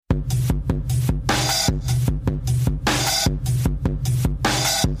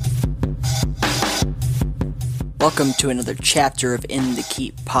Welcome to another chapter of In the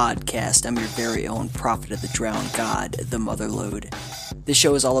Keep podcast. I'm your very own prophet of the drowned god, the Motherlode. This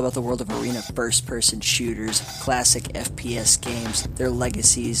show is all about the world of arena first-person shooters, classic FPS games, their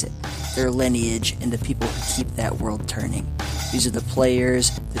legacies, their lineage, and the people who keep that world turning. These are the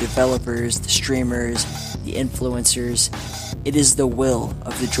players, the developers, the streamers, the influencers. It is the will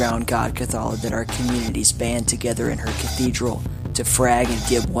of the drowned god Cathala that our communities band together in her cathedral to frag and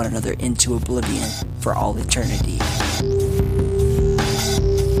give one another into oblivion for all eternity.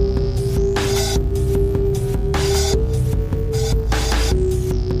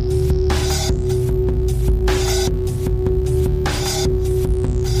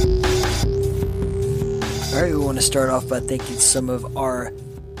 Alright, we want to start off by thanking some of our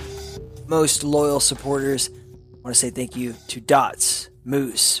most loyal supporters. I want to say thank you to Dots,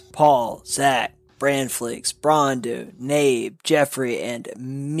 Moose, Paul, Zach, Brandflix, Brondo, Nabe, Jeffrey, and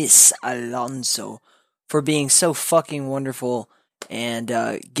Miss Alonso for being so fucking wonderful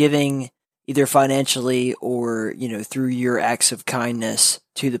and giving either financially or, through your acts of kindness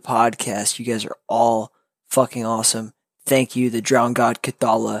to the podcast. You guys are all fucking awesome. Thank you, the drowned god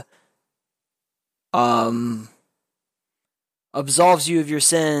Cathala. Absolves you of your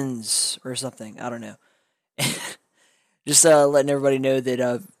sins or something. I don't know. Just letting everybody know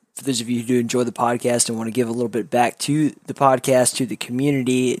that for those of you who do enjoy the podcast and want to give a little bit back to the podcast, to the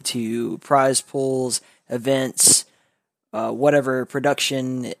community, to prize pools, events, whatever,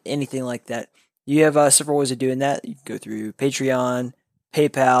 production, anything like that, you have several ways of doing that. You can go through Patreon,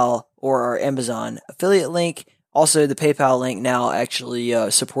 PayPal, or our Amazon affiliate link. Also, the PayPal link now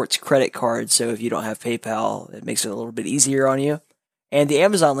actually supports credit cards, so if you don't have PayPal, it makes it a little bit easier on you. And the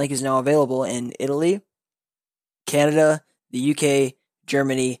Amazon link is now available in Italy, Canada, the UK,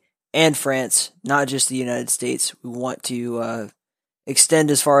 Germany, and France, not just the United States. We want to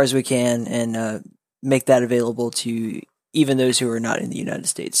extend as far as we can and make that available to even those who are not in the United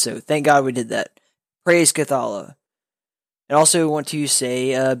States. So thank God we did that. Praise Cathala. And also want to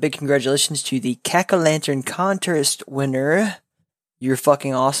say big congratulations to the Cack-O-Lantern contest winner. You're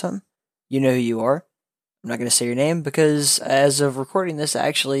fucking awesome. You know who you are. I'm not going to say your name because as of recording this, I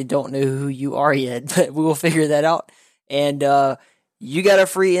actually don't know who you are yet, but we will figure that out. And you got a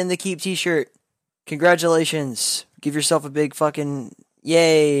free In the Keep t-shirt. Congratulations. Give yourself a big fucking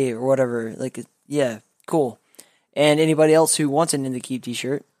yay or whatever. Yeah, cool. And anybody else who wants an In the Keep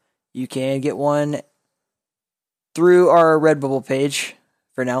t-shirt, you can get one through our Redbubble page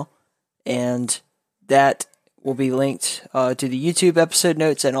for now. And that will be linked to the YouTube episode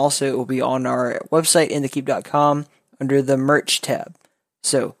notes, and also it will be on our website, inthekeep.com, under the merch tab.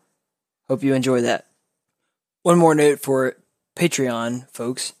 So, hope you enjoy that. One more note for Patreon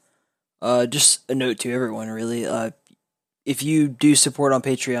folks. Just a note to everyone, really. If you do support on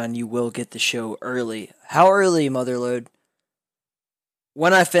Patreon, you will get the show early. How early, Motherlode?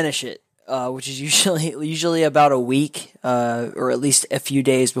 When I finish it, which is usually about a week, or at least a few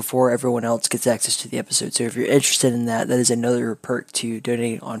days before everyone else gets access to the episode. So if you're interested in that, that is another perk to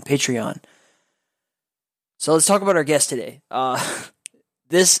donate on Patreon. So let's talk about our guest today.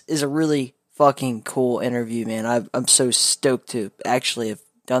 This is a really fucking cool interview, man. I'm so stoked to actually have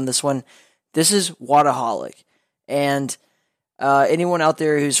done this one. This is Wotaholic, and anyone out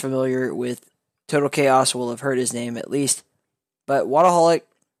there who's familiar with Total Chaos will have heard his name at least. But Wotaholic,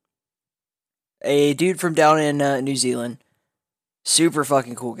 a dude from down in New Zealand, super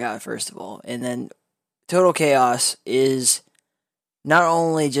fucking cool guy, first of all. And then Total Chaos is not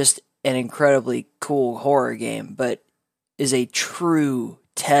only just an incredibly cool horror game, but is a true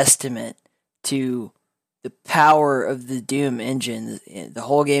testament to the power of the Doom engine. The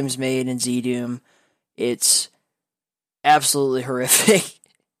whole game's made in Z-Doom. It's absolutely horrific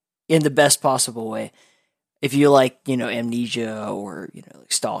in the best possible way. If you like, Amnesia or,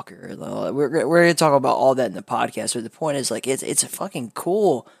 like Stalker, we're going to talk about all that in the podcast. But the point is, it's a fucking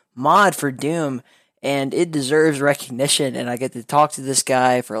cool mod for Doom, and it deserves recognition. And I get to talk to this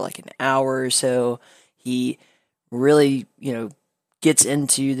guy for like an hour or so. He really, gets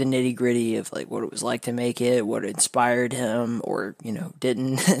into the nitty gritty of like what it was like to make it, what inspired him or,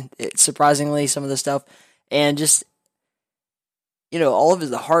 didn't. Surprisingly, some of the stuff. And just, all of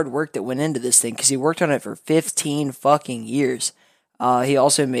the hard work that went into this thing, because he worked on it for 15 fucking years. He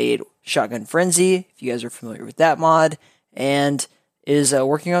also made Shotgun Frenzy, if you guys are familiar with that mod, and is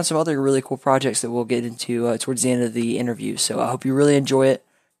working on some other really cool projects that we'll get into towards the end of the interview. So I hope you really enjoy it.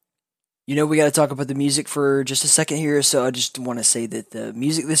 We got to talk about the music for just a second here, so I just want to say that the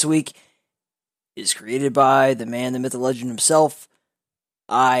music this week is created by the man, the myth, the legend himself,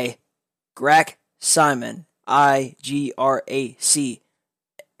 Grac Simon. IGRAC SIMON.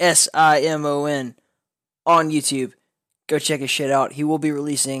 on YouTube. Go check his shit out. He will be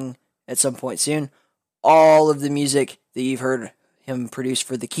releasing at some point soon all of the music that you've heard him produce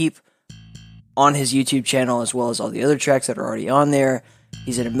for The Keep on his YouTube channel, as well as all the other tracks that are already on there.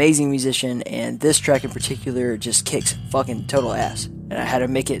 He's an amazing musician, and this track in particular just kicks fucking total ass. And I had to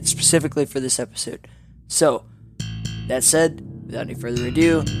make it specifically for this episode. So, that said, without any further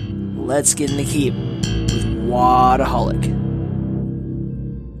ado, let's get in The Keep with Wadaholic.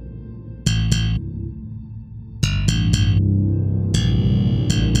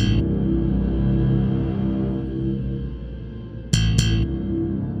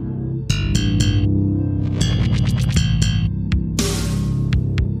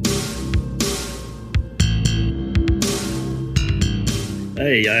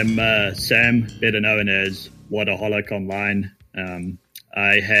 Hey, I'm Sam, better known as Wadaholic online.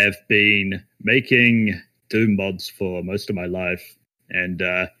 I have been making Doom mods for most of my life, and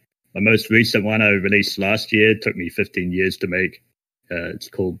my most recent one I released last year. It took me 15 years to make. It's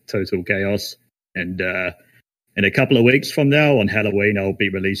called Total Chaos, and in a couple of weeks from now, on Halloween, I'll be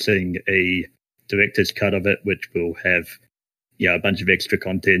releasing a director's cut of it, which will have a bunch of extra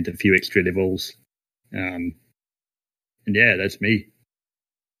content, a few extra levels, and yeah, that's me.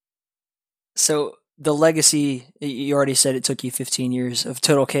 So the legacy, you already said it took you 15 years of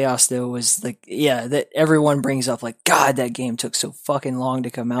Total Chaos, though, was like, yeah, that everyone brings up, like, God, that game took so fucking long to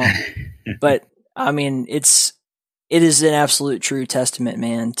come out. But I mean, it is an absolute true testament,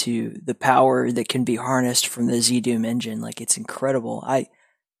 man, to the power that can be harnessed from the ZDoom engine. Like, it's incredible. I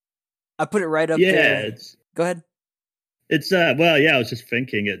put it right up there. Go ahead. It's I was just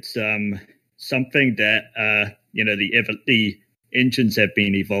thinking it's something that the engines have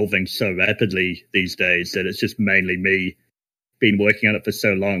been evolving so rapidly these days that it's just mainly me been working on it for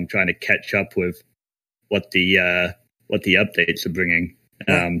so long, trying to catch up with what the updates are bringing.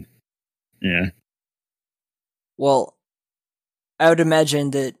 Yeah. Well, I would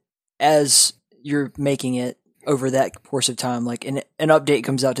imagine that as you're making it over that course of time, like an update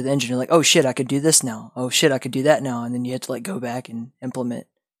comes out to the engine, you're like, oh shit, I could do this now. Oh shit, I could do that now. And then you have to like go back and implement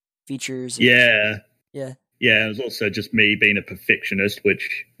features. Yeah. Yeah, it was also just me being a perfectionist,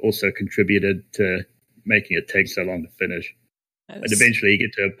 which also contributed to making it take so long to finish. But eventually you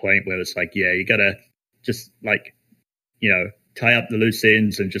get to a point where it's like, you got to just tie up the loose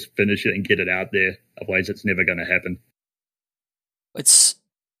ends and just finish it and get it out there. Otherwise it's never going to happen.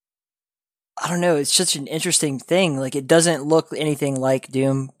 I don't know. It's such an interesting thing. Like, it doesn't look anything like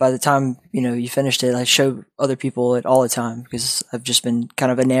Doom by the time, you finished it. I show other people it all the time because I've just been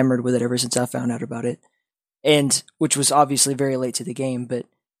kind of enamored with it ever since I found out about it. And which was obviously very late to the game, but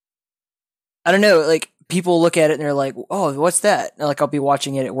I don't know, like, people look at it and they're like, oh, what's that? And, like, I'll be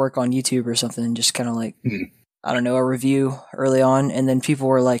watching it at work on YouTube or something and just kind of like, I don't know, a review early on. And then people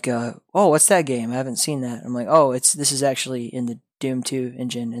were like, oh, what's that game? I haven't seen that. I'm like, oh, this is actually in the Doom 2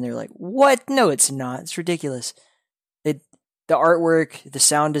 engine. And they're like, what? No, it's not. It's ridiculous. The artwork, the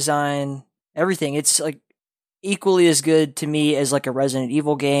sound design, everything. It's like equally as good to me as like a Resident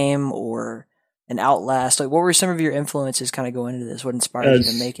Evil game or an Outlast. Like, what were some of your influences kind of going into this? What inspired you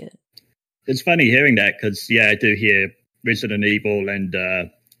to make it? It's funny hearing that because, I do hear Resident Evil and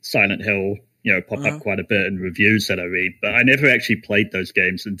Silent Hill, pop up quite a bit in reviews that I read, but I never actually played those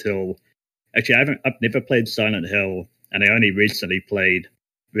games until... Actually, I've never played Silent Hill, and I only recently played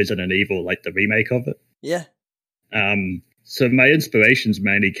Resident Evil, like the remake of it. Yeah. So my inspirations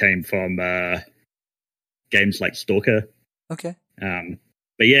mainly came from games like Stalker. Okay.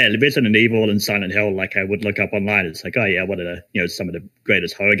 But yeah, Resident Evil and Silent Hill, like I would look up online. It's like, oh yeah, what are the, some of the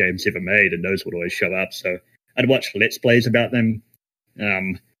greatest horror games ever made, and those would always show up. So I'd watch Let's Plays about them,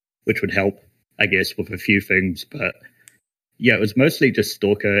 which would help, I guess, with a few things. But yeah, it was mostly just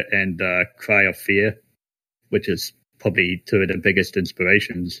Stalker and Cry of Fear, which is probably two of the biggest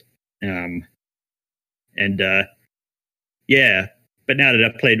inspirations. But now that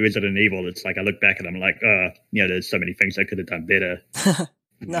I've played Resident Evil, it's like I look back and I'm like, there's so many things I could have done better.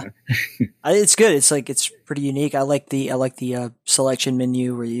 No, it's good. It's like, it's pretty unique. I like the selection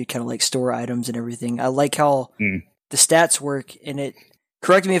menu where you kind of like store items and everything. I like how the stats work in it.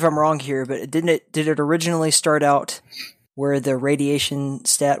 Correct me if I'm wrong here, but did it originally start out where the radiation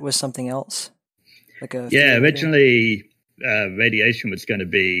stat was something else? Originally radiation was going to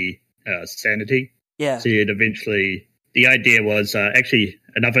be sanity. Yeah. So you'd eventually, the idea was actually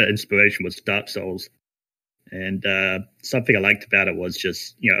another inspiration was Dark Souls. And something I liked about it was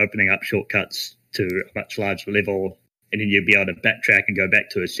just, opening up shortcuts to a much larger level, and then you'd be able to backtrack and go back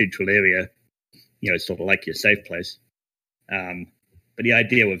to a central area, sort of like your safe place. But the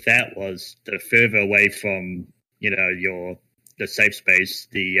idea with that was the further away from, the safe space,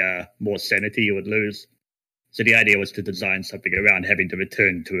 the more sanity you would lose. So the idea was to design something around having to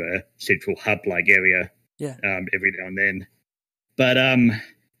return to a central hub-like area every now and then. But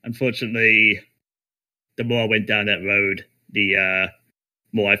unfortunately, the more I went down that road, the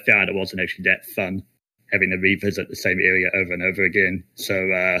more I found it wasn't actually that fun having to revisit the same area over and over again.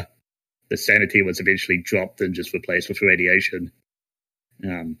 So the sanity was eventually dropped and just replaced with radiation,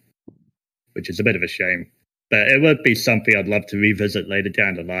 which is a bit of a shame. But it would be something I'd love to revisit later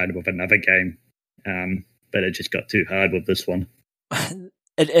down the line with another game. But it just got too hard with this one.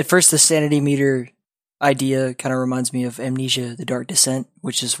 At first, the sanity meter idea kind of reminds me of Amnesia: The Dark Descent,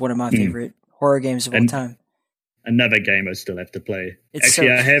 which is one of my favorite horror games of all time. Another game I still have to play.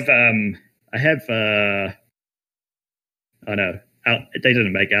 Actually, I have oh no, they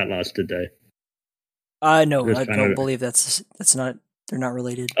didn't make Outlast, did they? No, I don't believe that's not. They're not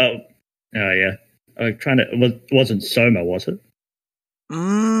related. Oh yeah. I'm trying to. It wasn't Soma, was it?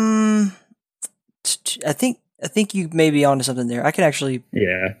 I think you may be onto something there. I can actually.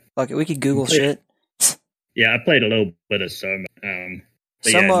 Yeah. Fuck it, we could Google shit. Yeah, I played a little bit of Soma.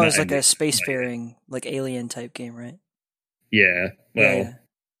 Soma is like a spacefaring, like alien type game, right? Yeah. Well.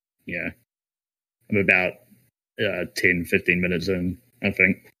 Yeah. I'm about 10, 15 minutes in, I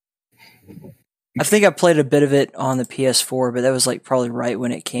think. I think I played a bit of it on the PS4, but that was like probably right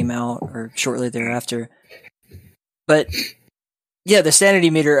when it came out or shortly thereafter. But yeah, the sanity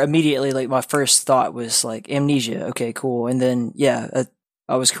meter immediately, like my first thought was like Amnesia. Okay, cool. And then,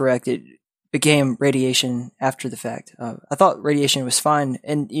 I was correct. It became radiation after the fact. I thought radiation was fine.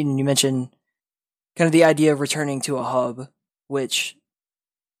 And you mentioned kind of the idea of returning to a hub, which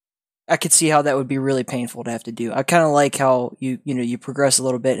I could see how that would be really painful to have to do. I kind of like how you progress a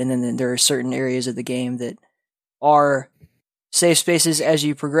little bit, and then there are certain areas of the game that are safe spaces as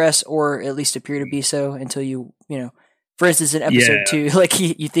you progress, or at least appear to be so until you for instance, in episode 2, like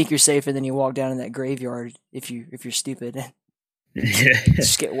you think you're safe, and then you walk down in that graveyard if you're stupid,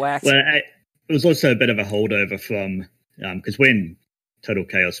 just get whacked. Well, it was also a bit of a holdover from because when Total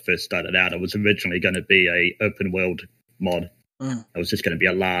Chaos first started out, it was originally going to be a open world mod. It was just going to be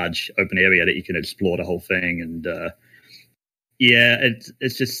a large open area that you can explore the whole thing. And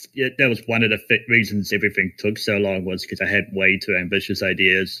it's just that was one of the reasons everything took so long, was because I had way too ambitious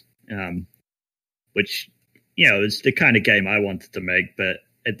ideas, which, is the kind of game I wanted to make. But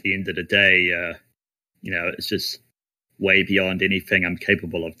at the end of the day, it's just way beyond anything I'm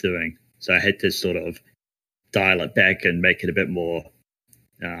capable of doing. So I had to sort of dial it back and make it a bit more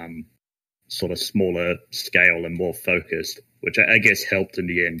sort of smaller scale and more focused, which I guess helped in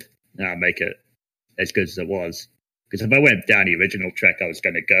the end make it as good as it was. Because if I went down the original track I was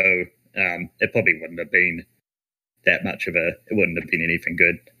going to go, it probably wouldn't have been that much of it wouldn't have been anything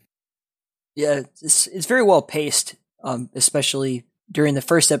good. Yeah, it's very well paced, especially during the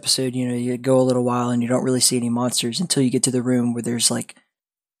first episode. You go a little while and you don't really see any monsters until you get to the room where there's like,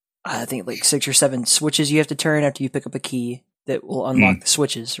 I think like 6 or 7 switches you have to turn after you pick up a key that will unlock the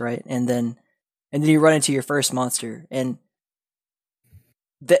switches, right? And then you run into your first monster, and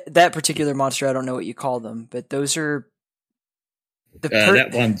that particular monster, I don't know what you call them, but those are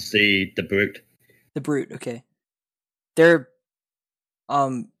that one's the brute. The brute, okay. They're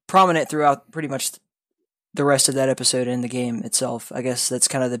prominent throughout pretty much the rest of that episode in the game itself. I guess that's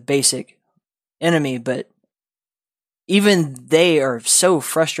kind of the basic enemy, but even they are so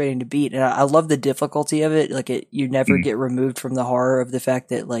frustrating to beat, and I love the difficulty of it. Like you never get removed from the horror of the fact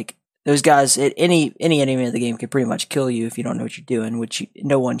that like those guys, any enemy of the game, can pretty much kill you if you don't know what you're doing, which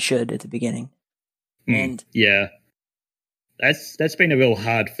no one should at the beginning. And yeah, that's been a real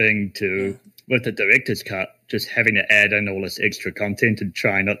hard thing with the director's cut, just having to add in all this extra content and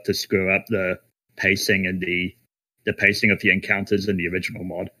try not to screw up the pacing and the pacing of the encounters in the original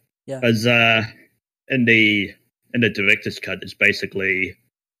mod. Yeah, because in the director's cut, it's basically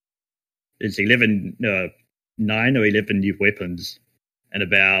 9 or 11 new weapons, and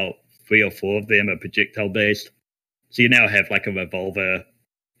about 3 or 4 of them are projectile based. So you now have like a revolver,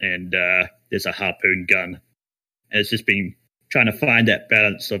 and there's a harpoon gun, and it's just been trying to find that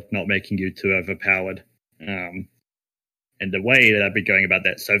balance of not making you too overpowered. And the way that I've been going about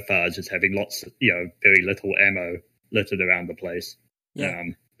that so far is just having lots, very little ammo littered around the place. Yeah.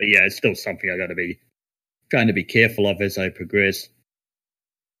 But yeah, it's still something I got to be trying to be careful of as I progress.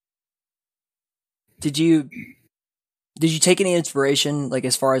 Did you take any inspiration, like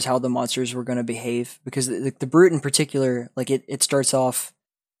as far as how the monsters were going to behave? Because the brute in particular, like it starts off,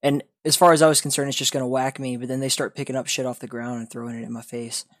 and as far as I was concerned, it's just going to whack me. But then they start picking up shit off the ground and throwing it in my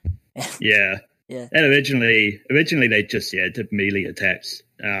face. Yeah. Yeah. And originally they just did melee attacks.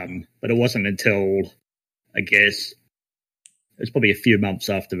 But it wasn't until, I guess, it was probably a few months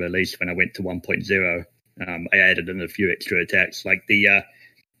after release when I went to 1.0 I added in a few extra attacks, like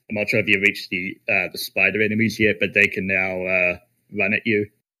I'm not sure if you reached the spider enemies yet, but they can now run at you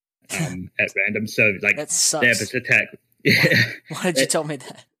at random. So like that they have sucks. this attack. Yeah, Why did you tell me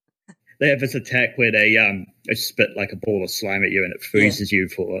that? they have this attack where they spit like a ball of slime at you and it freezes you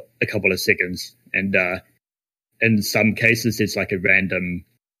for a couple of seconds. And in some cases, there's like a random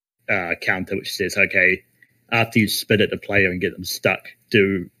counter which says, okay, after you spit at the player and get them stuck,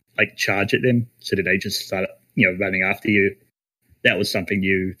 do like charge at them so that they just start running after you. That was something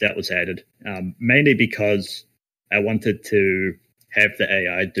new that was added, mainly because I wanted to have the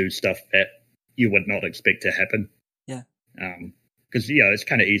AI do stuff that you would not expect to happen. Yeah. Because it's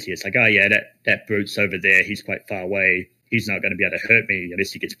kind of easy. It's like, oh yeah, that brute's over there. He's quite far away. He's not going to be able to hurt me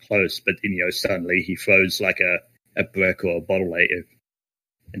unless he gets close. But then suddenly he throws like a brick or a bottle at you,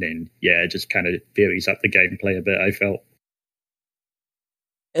 and then it just kind of varies up the gameplay a bit. I felt.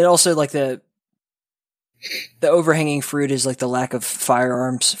 And also, like the overhanging fruit is like the lack of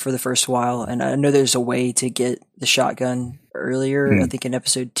firearms for the first while, and I know there's a way to get the shotgun earlier. I think in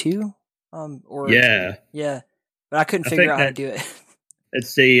episode 2, but I couldn't figure out how to do it.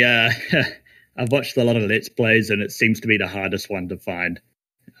 It's the I've watched a lot of Let's Plays, and it seems to be the hardest one to find.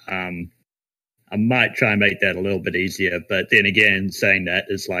 I might try and make that a little bit easier, but then again, saying that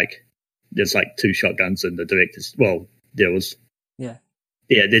is like there's like 2 shotguns in the director's. Well, there was.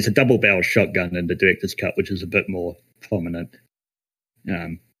 Yeah, there's a double barrel shotgun in the director's cut, which is a bit more prominent.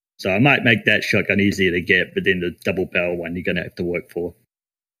 So I might make that shotgun easier to get, but then the double barrel one you're going to have to work for.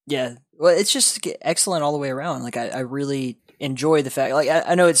 Yeah, well, it's just excellent all the way around. Like I really enjoy the fact. Like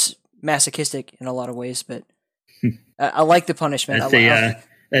I know it's masochistic in a lot of ways, but I like the punishment.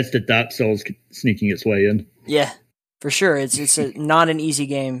 That's the Dark Souls sneaking its way in. Yeah. For sure, it's not an easy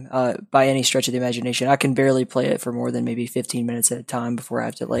game by any stretch of the imagination. I can barely play it for more than maybe 15 minutes at a time before I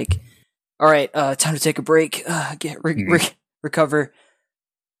have to all right, time to take a break, recover.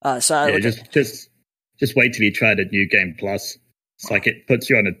 Just wait till you try the New Game Plus. It's like it puts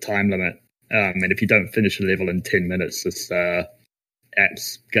you on a time limit, and if you don't finish a level in 10 minutes, this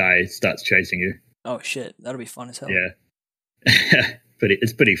apps guy starts chasing you. Oh shit, that'll be fun as hell. Yeah,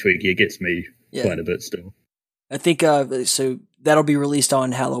 it's pretty freaky. It gets me quite a bit still. I think so that'll be released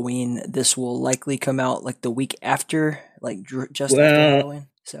on Halloween. This will likely come out like the week after, just after Halloween.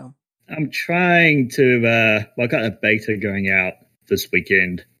 So I'm trying to. I got a beta going out this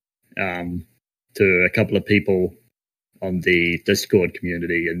weekend to a couple of people on the Discord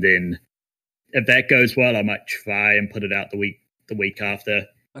community, and then if that goes well, I might try and put it out the week after.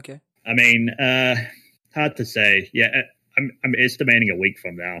 Okay. I mean, hard to say. Yeah, I'm estimating a week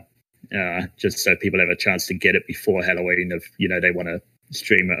from now. Just so people have a chance to get it before Halloween if, they want to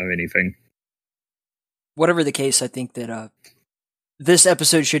stream it or anything. Whatever the case, I think that this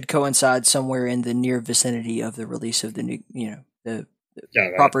episode should coincide somewhere in the near vicinity of the release of the new, the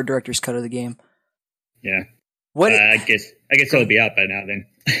proper director's cut of the game. Yeah. I guess it'll be out by now then.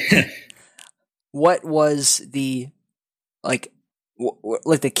 What was the,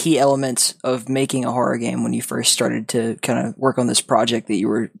 the key elements of making a horror game when you first started to kind of work on this project that you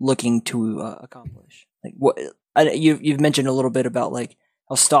were looking to accomplish? Like what you've mentioned a little bit about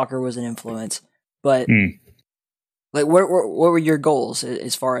how Stalker was an influence, but what were your goals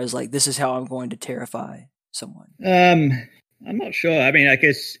as far as this is how I'm going to terrify someone? I'm not sure. I mean, I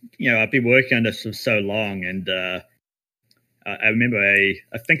guess I've been working on this for so long, and I remember I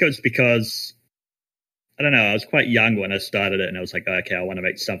think it was because. I don't know. I was quite young when I started it, and I was like, okay, I want to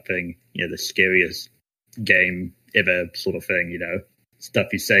make something, the scariest game ever sort of thing, stuff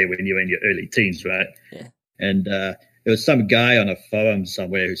you say when you're in your early teens, right? Yeah. And there was some guy on a forum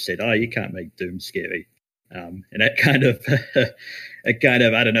somewhere who said, oh, you can't make Doom scary. And that kind of, I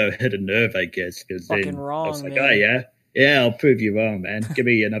don't know, hit a nerve, I guess. Because then wrong, I was like, man. oh, yeah, I'll prove you wrong, man. Give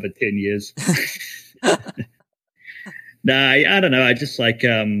me another 10 years. Nah, I don't know. I just I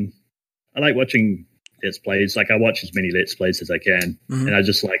like watching Let's Plays. I watch as many Let's Plays as I can, and I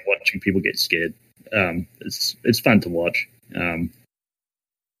just like watching people get scared. It's fun to watch.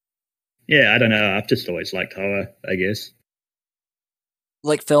 Yeah, I don't know. I've just always liked horror, I guess.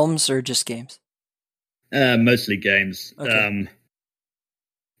 Like films or just games? Mostly games. Okay.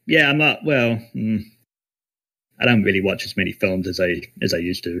 Yeah, I'm not. Well, I don't really watch as many films as I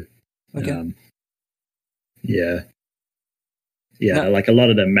used to. Okay. Yeah. Like a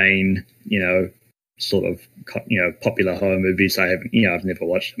lot of the main, sort of, popular horror movies I haven't, I've never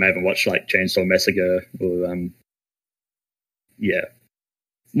watched them. I haven't watched Chainsaw Massacre or,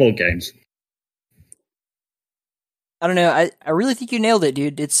 more games. I don't know. I really think you nailed it,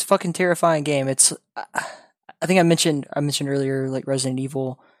 dude. It's a fucking terrifying game. It's, I think I mentioned earlier, Resident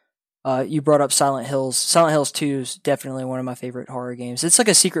Evil. You brought up Silent Hills. Silent Hills 2 is definitely one of my favorite horror games. It's like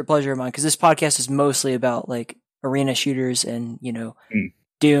a secret pleasure of mine because this podcast is mostly about like arena shooters and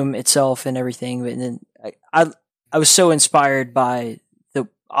Doom itself and everything. But then I was so inspired by the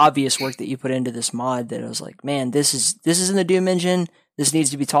obvious work that you put into this mod that I was like, man, this is in the Doom engine. This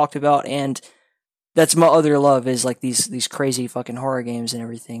needs to be talked about, and that's my other love is like these crazy fucking horror games and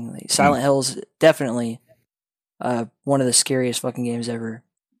everything. Like Silent Hills, definitely one of the scariest fucking games ever.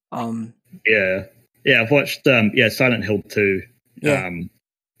 Yeah, I've watched Silent Hill 2. Yeah.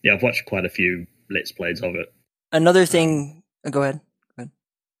 I've watched quite a few Let's Plays of it. Another thing, go ahead.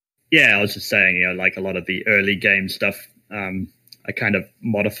 Yeah, I was just saying, like a lot of the early game stuff, I kind of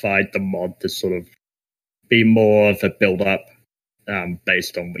modified the mod to sort of be more of a build-up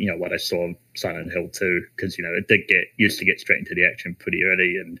based on, what I saw in Silent Hill 2, because, it used to get straight into the action pretty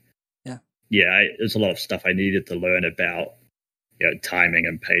early, and there's a lot of stuff I needed to learn about, timing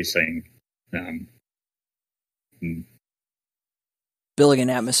and pacing. Building an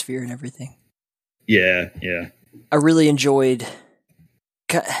atmosphere and everything. Yeah. I really enjoyed.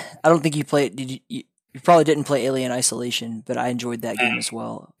 I don't think you played. You probably didn't play Alien Isolation, but I enjoyed that game as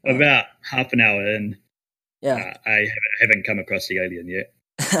well. About half an hour in, yeah, I haven't come across the alien yet.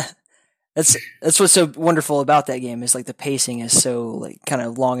 That's what's so wonderful about that game is like the pacing is so like kind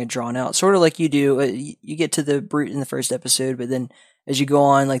of long and drawn out, sort of like you do. You get to the brute in the first episode, but then as you go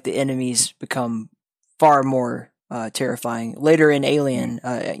on, like the enemies become far more terrifying. Later in Alien,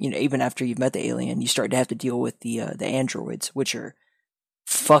 even after you've met the alien, you start to have to deal with the androids, which are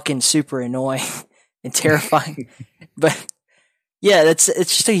fucking super annoying and terrifying. But yeah, it's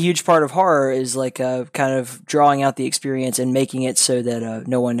just a huge part of horror is like kind of drawing out the experience and making it so that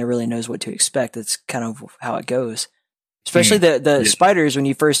no one really knows what to expect. That's kind of how it goes. Especially the spiders, when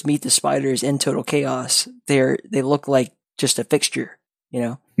you first meet the spiders in Total Chaos, they look like just a fixture,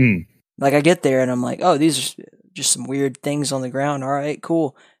 Like I get there and I'm like, oh, these are just some weird things on the ground. All right,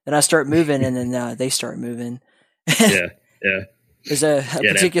 cool. Then I start moving and then they start moving. Yeah. There's a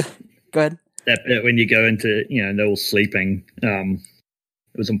particular. Go ahead. That bit when you go into, they're all sleeping. It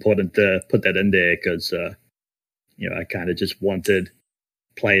was important to put that in there because, I kind of just wanted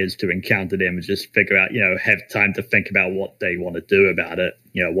players to encounter them and just figure out, have time to think about what they want to do about it,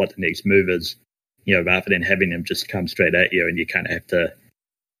 what the next move is, rather than having them just come straight at you and you kind of have to,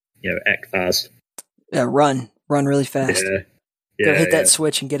 act fast. Yeah, run really fast. Go hit that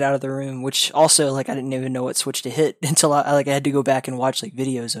switch and get out of the room, which also, like, I didn't even know what switch to hit until I had to go back and watch, like,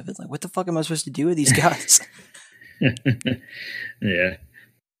 videos of it. Like, what the fuck am I supposed to do with these guys? Yeah.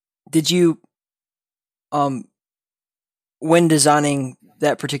 Did you, when designing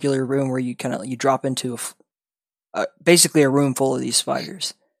that particular room where you you drop into basically a room full of these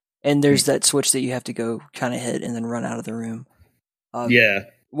spiders, and there's that switch that you have to go kind of hit and then run out of the room.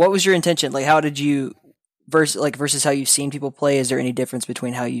 What was your intention? Like, how did you... versus how you've seen people play, is there any difference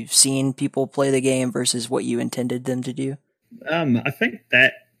between how you've seen people play the game versus what you intended them to do? I think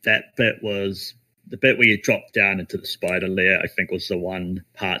that bit was the bit where you dropped down into the spider lair. I think was the one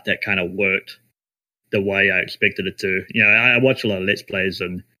part that kind of worked the way I expected it to. I watch a lot of Let's Plays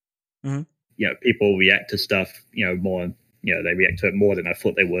and people react to stuff more. They react to it more than I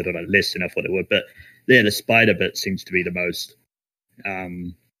thought they would, or less than I thought they would. But the spider bit seems to be the most.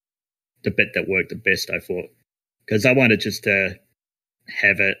 The bit that worked the best, I thought, because I wanted just to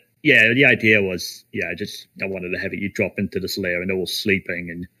have it. Yeah, the idea was, I wanted to have it. You drop into this lair and they're all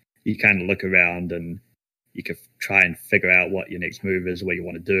sleeping, and you kind of look around and you can try and figure out what your next move is, what you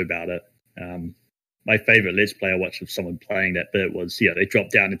want to do about it. My favorite Let's Play I watched of someone playing that bit was, they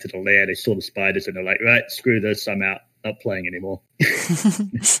dropped down into the lair, they saw the spiders, and they're like, right, screw this, I'm out, not playing anymore.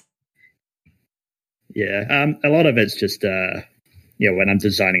 A lot of it's just. When I'm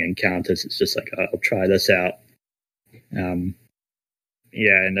designing encounters, it's just like, I'll try this out. And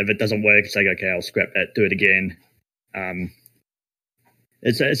if it doesn't work, it's like, okay, I'll scrap that, do it again.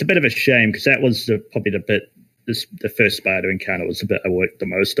 It's a bit of a shame because that was probably the bit, the first spider encounter was the bit I worked the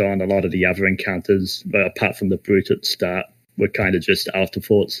most on. A lot of the other encounters, apart from the brute at the start, were kind of just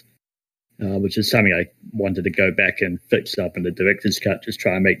afterthoughts, which is something I wanted to go back and fix up in the director's cut, just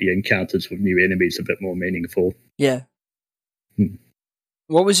try and make the encounters with new enemies a bit more meaningful. Yeah.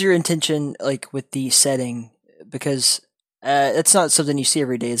 What was your intention, like, with the setting? Because it's not something you see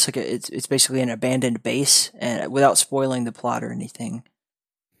every day. It's like it's basically an abandoned base, and without spoiling the plot or anything.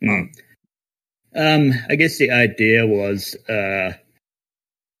 I guess the idea was,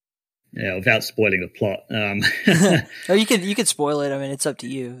 without spoiling the plot. No, you could spoil it. I mean, it's up to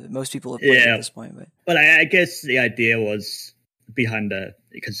you. Most people have played it at this point, but I guess the idea was behind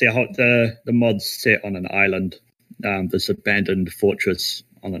because the mod's set on an island. This abandoned fortress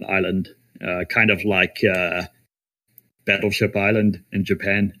on an island, kind of like Battleship Island in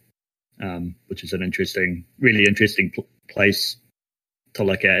Japan, which is an really interesting place to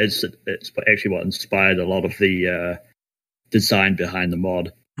look at. It's actually what inspired a lot of the design behind the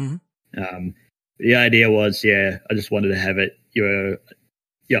mod. Mm-hmm. The idea was, I just wanted to have it. You're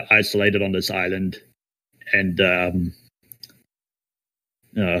isolated on this island, and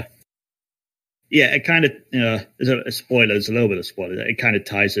it kind of there's a little bit of spoilers. It kind of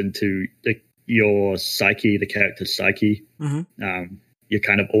ties into your psyche, the character's psyche. Mm-hmm. You're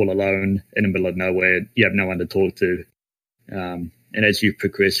kind of all alone in the middle of nowhere. You have no one to talk to. And as you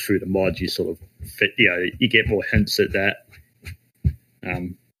progress through the mod, you sort of you get more hints at that.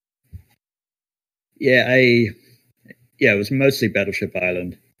 It was mostly Battleship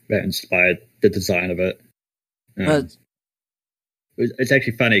Island that inspired the design of it. It's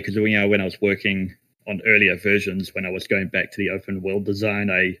actually funny because when I was working on earlier versions, when I was going back to the open world design,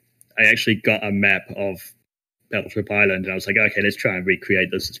 I actually got a map of Battleship Island, and I was like, okay, let's try and recreate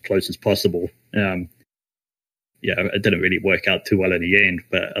this as close as possible. It didn't really work out too well in the end,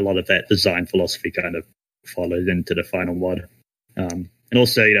 but a lot of that design philosophy kind of followed into the final mod. And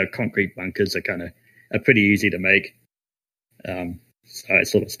also, concrete bunkers are pretty easy to make. So I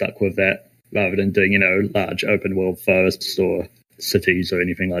sort of stuck with that rather than doing, large open world forests or cities or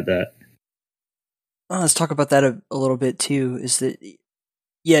anything like that. Let's talk about that a little bit too. Is that,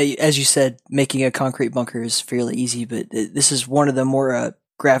 as you said, making a concrete bunker is fairly easy, but this is one of the more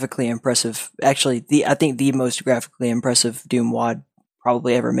graphically impressive. Actually, I think the most graphically impressive Doom WOD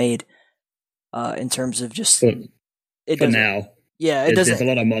probably ever made. In terms of just for now. Yeah, it doesn't. There's a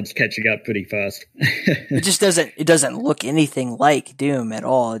lot of mods catching up pretty fast. It just doesn't. It doesn't look anything like Doom at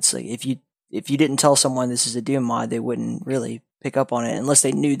all. It's like if you didn't tell someone this is a Doom mod, they wouldn't really pick up on it unless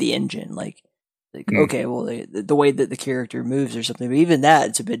they knew the engine. Okay, well, the way that the character moves or something. But even that,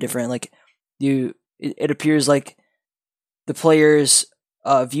 it's a bit different. Like it appears like the player's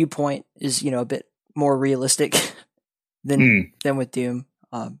viewpoint is a bit more realistic than with Doom.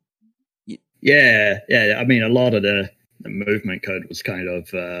 I mean, a lot of the movement code was kind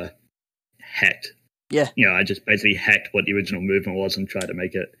of hacked. Yeah. I just basically hacked what the original movement was and tried to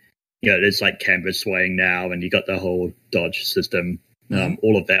make it, it's like canvas swaying now, and you got the whole dodge system.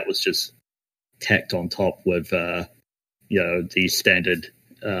 All of that was just tacked on top with, the standard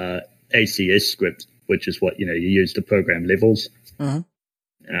ACS script, which is what, you use to program levels.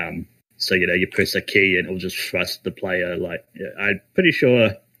 Mm-hmm. So, you press a key and it'll just thrust the player. I'm pretty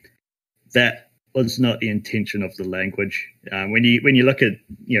sure that was not the intention of the language. When you look at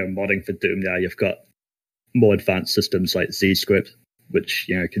modding for Doom now, you've got more advanced systems like ZScript, which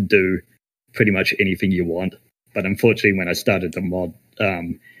can do pretty much anything you want. But unfortunately, when I started the mod,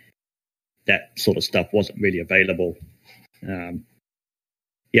 that sort of stuff wasn't really available.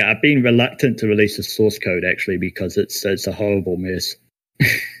 I've been reluctant to release the source code actually because it's a horrible mess.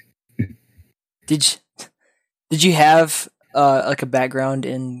 Did you have a background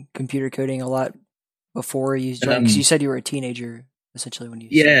in computer coding a lot before you joined? Because you said you were a teenager essentially when you.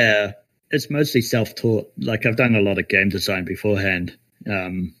 Yeah, it's mostly self-taught. I've done a lot of game design beforehand.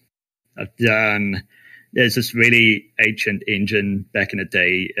 There's this really ancient engine back in the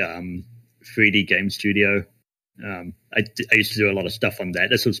day, 3D Game Studio. I used to do a lot of stuff on that.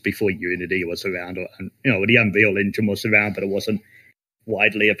 This was before Unity was around, or the Unreal Engine was around, but it wasn't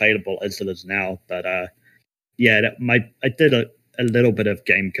widely available as it is now. But I did a little bit of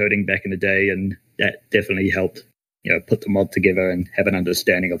game coding back in the day, and that definitely helped put the mod together and have an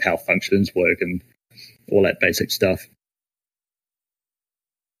understanding of how functions work and all that basic stuff.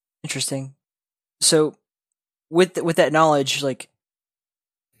 Interesting. So with that knowledge,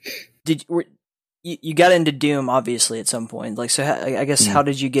 you got into Doom obviously at some point. So I guess how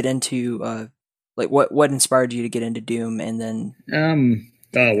did you get into what inspired you to get into Doom? And then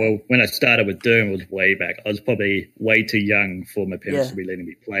when I started with Doom, it was way back. I was probably way too young for my parents to be letting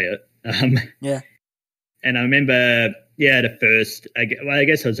me play it. And I remember, the first, I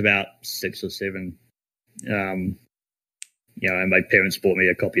guess I was about 6 or 7. And my parents bought me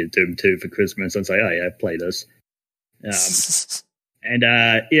a copy of Doom 2 for Christmas. I was like, oh yeah, play this. And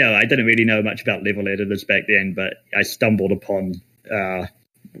I didn't really know much about level editors back then, but I stumbled upon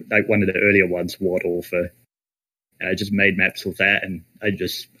one of the earlier ones, Wardorfer. And I just made maps with that, and I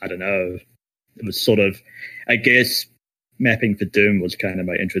don't know. It was sort of, I guess, mapping for Doom was kind of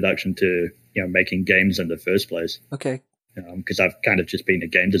my introduction to making games in the first place. Okay. Because I've kind of just been a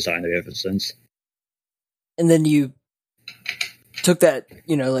game designer ever since. And then you took that,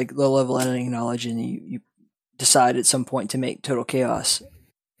 low level editing knowledge, and you decide at some point to make Total Chaos.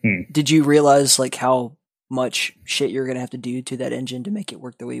 Did you realize how much shit you're gonna have to do to that engine to make it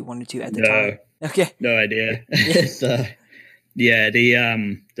work the way you wanted to at the No, time? Okay. no idea. It's, yeah,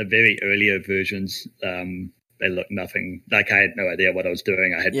 the very earlier versions, they look nothing like. I had no idea what I was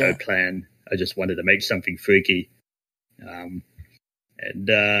doing. I had no plan. I just wanted to make something freaky. And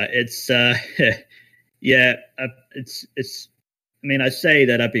it's yeah, it's. I mean, I say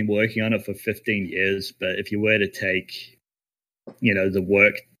that I've been working on it for 15 years, but if you were to take, the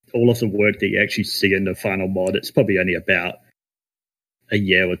work, all of the work that you actually see in the final mod, it's probably only about a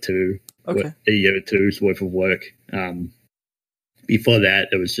year or two, Okay. a year or two's worth of work. Before that,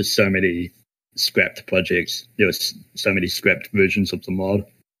 there was just so many scrapped projects. There was so many scrapped versions of the mod.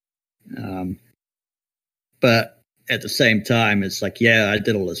 But at the same time, it's like, yeah, I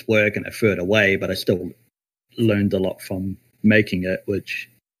did all this work and I threw it away, but I still learned a lot from making it, which,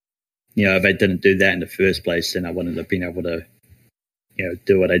 if I didn't do that in the first place, then I wouldn't have been able to,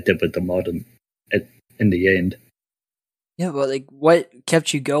 do what I did with the mod in the end. Yeah, but like, what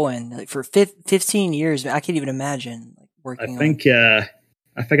kept you going? Like for 15 years, I can't even imagine working.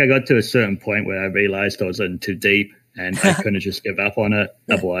 I think I got to a certain point where I realized I was in too deep, and I couldn't just give up on it.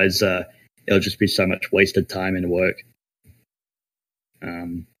 Yeah. Otherwise, it'll just be so much wasted time and work,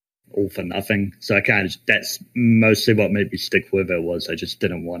 all for nothing. So that's mostly what made me stick with it. Was I just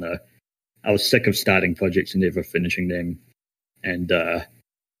didn't want to. I was sick of starting projects and never finishing them, and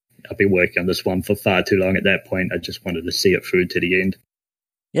I've been working on this one for far too long. At that point, I just wanted to see it through to the end.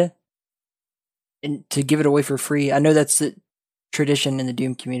 Yeah, and to give it away for free, I know that's the tradition in the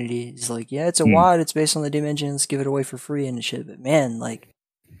Doom community. Is like, yeah, it's a WOD, it's based on the Doom engine, let's give it away for free and shit. But man, like,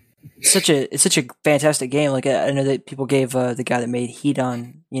 it's such a fantastic game. Like, I know that people gave the guy that made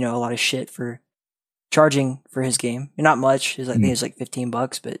Hedon, a lot of shit for charging for his game. Not much. I think it was like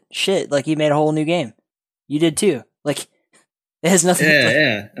 $15, but shit, like, he made a whole new game. You did too. Like, it has nothing.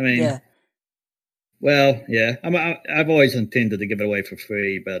 Yeah. I mean, well, yeah. I've always intended to give it away for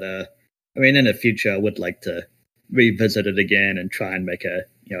free, but I mean, in the future, I would like to revisit it again and try and make a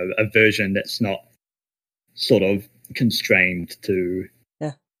version that's not sort of constrained to.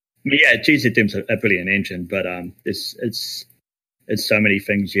 Yeah. I mean, yeah, GZ Doom's a brilliant engine, but it's so many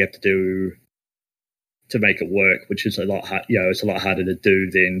things you have to do to make it work, which is a lot hard. It's a lot harder to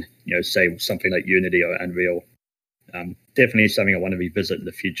do than say something like Unity or Unreal. Definitely something I want to revisit in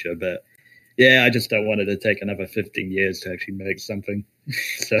the future, but yeah, I just don't want it to take another 15 years to actually make something.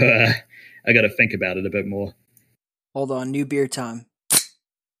 So I got to think about it a bit more. Hold on, new beer time.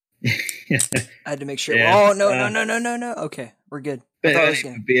 I had to make sure. Yeah, oh no! Okay, we're good. I thought I was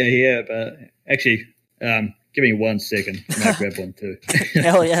gonna beer here, but actually, give me 1 second. I might grab one too.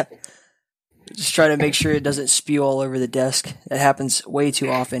 Hell yeah! Just try to make sure it doesn't spew all over the desk. That happens way too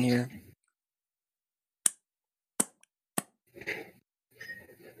often here.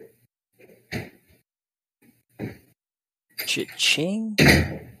 Cha-ching.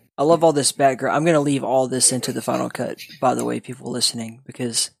 I love all this background. I'm going to leave all this into the final cut, by the way, people listening,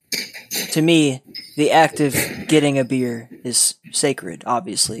 because to me, the act of getting a beer is sacred,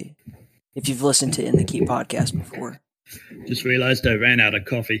 obviously, if you've listened to In the Keep podcast before. Just realized I ran out of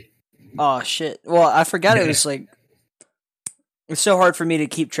coffee. Oh, shit. Well, I forgot it was like, it's so hard for me to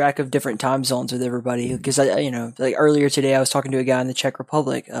keep track of different time zones with everybody, because like earlier today I was talking to a guy in the Czech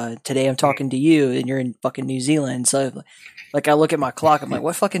Republic. Today I'm talking to you, and you're in fucking New Zealand. So, like, I look at my clock, I'm like,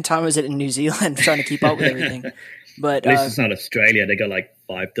 what fucking time is it in New Zealand? I'm trying to keep up with everything. But at least it's not Australia. They got like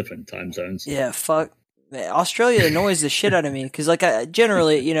 5 different time zones. Yeah, fuck. Man, Australia annoys the shit out of me, because like I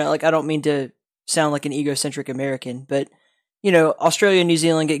generally, like, I don't mean to sound like an egocentric American, but Australia and New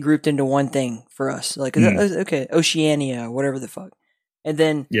Zealand get grouped into one thing for us. Like, okay, Oceania or whatever the fuck. And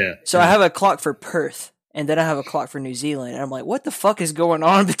then, I have a clock for Perth, and then I have a clock for New Zealand. And I'm like, what the fuck is going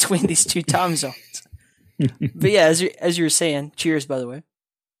on between these two time zones? But yeah, as you were saying, cheers, by the way.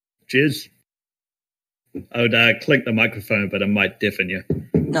 Cheers. I would click the microphone, but it might deafen you.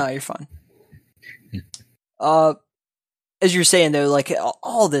 No, you're fine. As you're saying, though, like,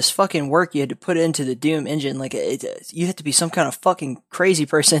 all this fucking work you had to put into the Doom engine, like, you have to be some kind of fucking crazy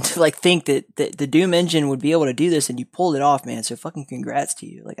person to, like, think that the Doom engine would be able to do this, and you pulled it off, man. So fucking congrats to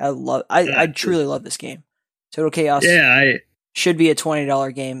you. Like, I truly love this game. Total Chaos should be a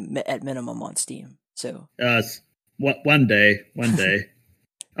 $20 game at minimum on Steam. So one day,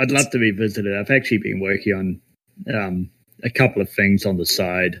 I'd love to revisit it. I've actually been working on a couple of things on the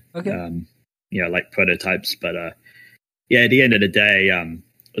side, like prototypes, but yeah, at the end of the day,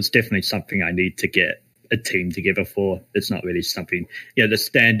 it's definitely something I need to get a team together for. It's not really something, the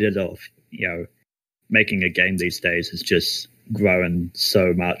standard of, making a game these days has just grown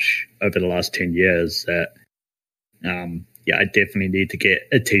so much over the last 10 years that, I definitely need to get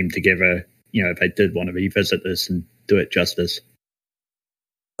a team together if I did want to revisit this and do it justice.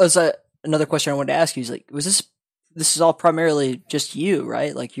 So another question I wanted to ask you is like, was this is all primarily just you,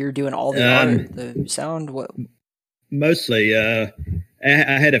 right? Like you're doing all the art, the sound. What? Mostly, I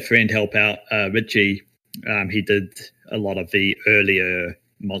had a friend help out, Richie. He did a lot of the earlier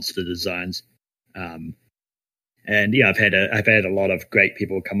monster designs, and yeah, I've had a lot of great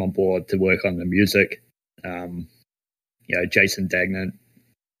people come on board to work on the music. Jason Dagnant.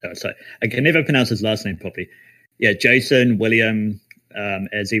 So I can never pronounce his last name properly. Yeah, Jason William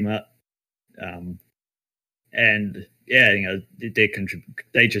Azimat. And yeah,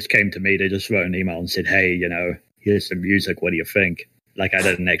 they just came to me. They just wrote an email and said, "Hey, here's some music. What do you think?" Like I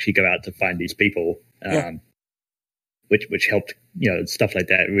didn't actually go out to find these people, which helped. Stuff like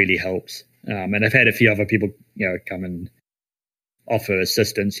that really helps. And I've had a few other people, come and offer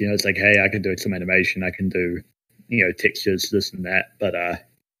assistance. It's like, hey, I can do some animation. I can do, textures, this and that. But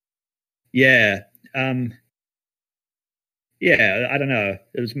yeah, I don't know.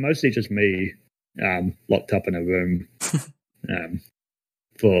 It was mostly just me. Locked up in a room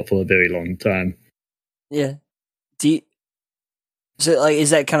for a very long time. Yeah. Is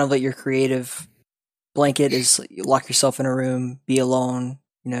that kind of like your creative blanket? Is you lock yourself in a room, be alone?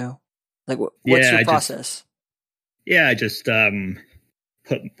 Like what's your process? I just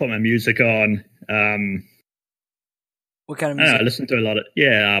put my music on. What kind of music? I listen to a lot of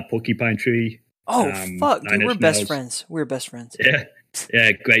Porcupine Tree. Oh fuck, dude, we're best friends. We're best friends.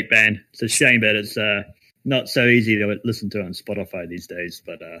 Yeah, great band. It's a shame that it's not so easy to listen to on Spotify these days.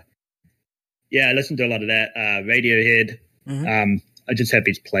 But I listen to a lot of that. Radiohead. Mm-hmm. I just have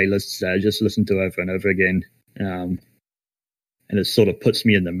these playlists I just listen to over and over again. And it sort of puts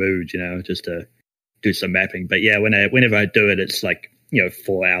me in the mood, just to do some mapping. But yeah, whenever I do it, it's like,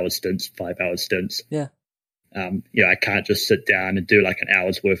 4-hour stints, 5-hour stints. Yeah. I can't just sit down and do like an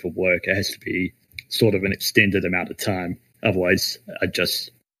hour's worth of work. It has to be sort of an extended amount of time. Otherwise, I just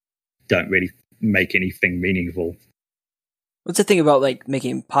don't really make anything meaningful. What's the thing about like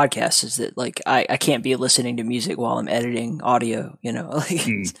making podcasts is that like I can't be listening to music while I'm editing audio, like.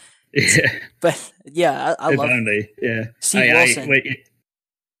 Yeah. But yeah, I love only, yeah. Steve Wilson.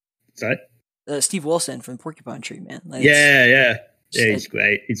 Sorry? Steve Wilson from Porcupine Tree, man. Like, yeah, he's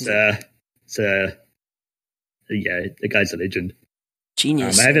great. The guy's a legend.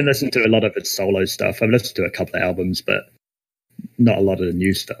 Genius. I haven't listened to a lot of his solo stuff. I've listened to a couple of albums, but not a lot of the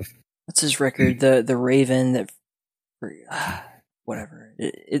new stuff. What's his record? The Raven. That whatever.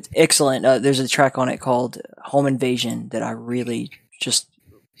 It's excellent. There's a track on it called Home Invasion that I really just.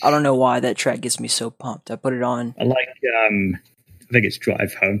 I don't know why that track gets me so pumped. I put it on. I like. I think it's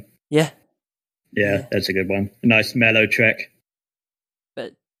Drive Home. Yeah, that's a good one. A nice mellow track.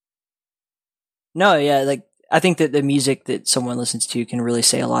 But no, yeah, like. I think that the music that someone listens to can really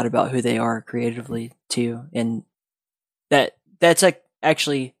say a lot about who they are creatively too. And that's like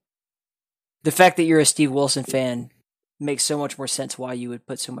actually the fact that you're a Steve Wilson fan makes so much more sense why you would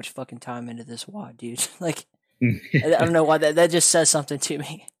put so much fucking time into this. Why, dude? Like, I don't know why that just says something to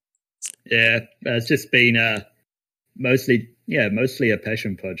me. Yeah. It's just been, mostly a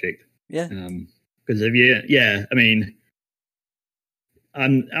passion project. Yeah. Because I mean,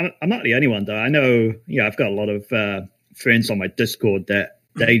 I'm not the only one though. I know, I've got a lot of friends on my Discord that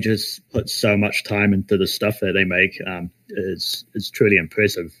they just put so much time into the stuff that they make. It's truly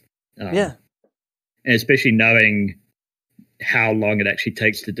impressive. And especially knowing how long it actually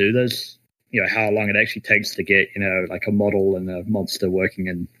takes to do this. How long it actually takes to get like a model and a monster working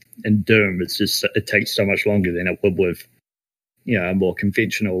in Doom. It's just it takes so much longer than it would with a more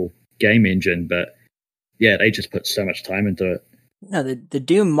conventional game engine. But yeah, they just put so much time into it. No, the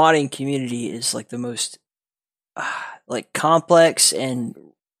Doom modding community is like the most like complex and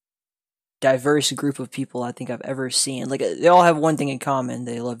diverse group of people I think I've ever seen. Like they all have one thing in common: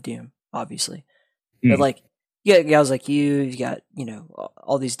 they love Doom, obviously. But like, guys like you got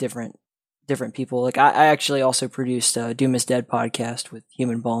all these different people. Like I actually also produced a Doom is Dead podcast with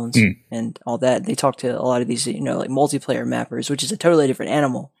Human Bones and all that. They talk to a lot of these like multiplayer mappers, which is a totally different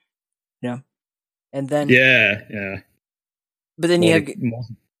animal, And then yeah. But then you have.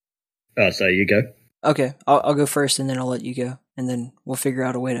 Oh, so you go. Okay, I'll go first, and then I'll let you go, and then we'll figure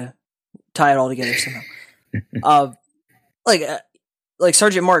out a way to tie it all together somehow. Like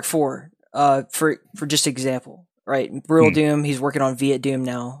Sergeant Mark IV. For just example, right? Brutal Doom. He's working on Viet Doom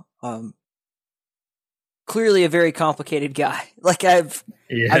now. Clearly a very complicated guy. Like I've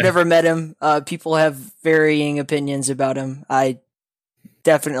never met him. People have varying opinions about him. I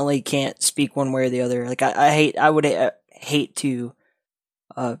definitely can't speak one way or the other. Like I would hate to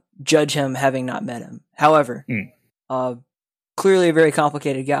judge him having not met him. However, clearly a very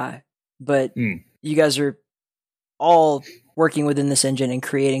complicated guy. but you guys are all working within this engine and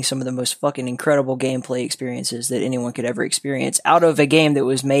creating some of the most fucking incredible gameplay experiences that anyone could ever experience out of a game that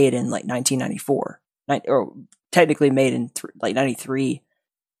was made in like 1994, or technically made in like 93,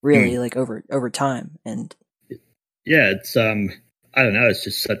 really, like over time. And yeah, it's I don't know, it's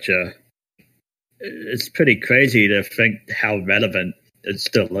just it's pretty crazy to think how relevant it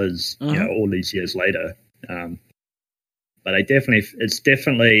still is, you know, all these years later. But it's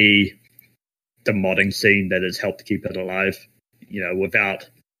definitely the modding scene that has helped keep it alive. You know, without,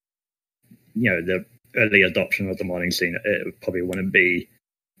 you know, the early adoption of the modding scene, it definitely wouldn't be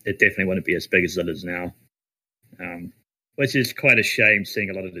as big as it is now. Which is quite a shame, seeing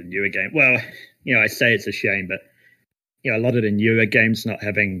a lot of the newer games. Well, you know, I say it's a shame, but, you know, a lot of the newer games not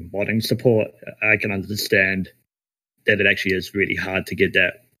having modding support, I can understand that it actually is really hard to get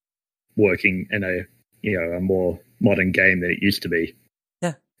that working in a, you know, a more modern game than it used to be.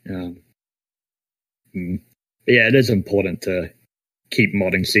 Yeah. Yeah, it is important to keep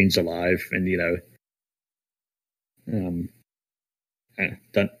modding scenes alive, and, you know, I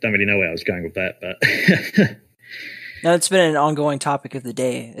don't really know where I was going with that, but now it's been an ongoing topic of the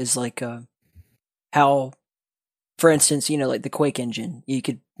day, is like how, for instance, you know, like the Quake engine, you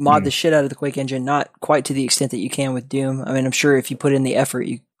could mod the shit out of the Quake engine, not quite to the extent that you can with Doom. I mean, I'm sure if you put in the effort,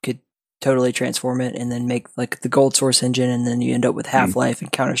 you could totally transform it and then make like the Gold Source engine, and then you end up with Half-Life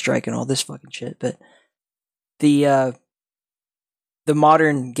and Counter-Strike and all this fucking shit. But the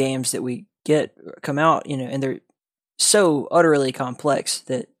modern games that we get come out, you know, and they're so utterly complex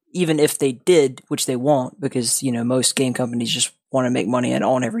that even if they did, which they won't, because, you know, most game companies just want to make money and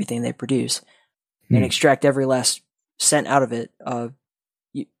own everything they produce and extract every last cent out of it.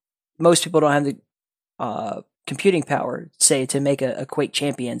 Most people don't have the computing power, say, to make a Quake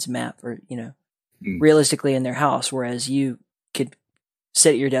Champions map, or, you know, realistically in their house, whereas you could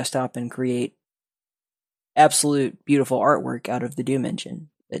sit at your desktop and create absolute beautiful artwork out of the Doom engine.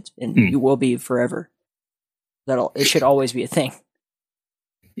 You will be forever. It should always be a thing.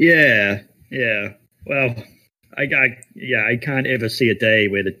 Yeah. Well, I can't ever see a day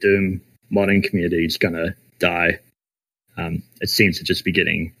where the Doom modding community is gonna die. It seems to just be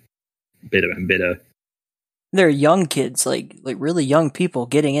getting better and better. There are young kids, like really young people,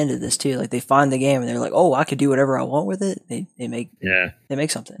 getting into this too. Like, they find the game and they're like, "Oh, I could do whatever I want with it." They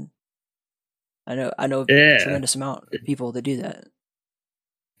make something. I know a tremendous amount of people that do that.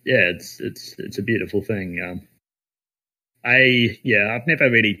 Yeah, it's a beautiful thing. I've never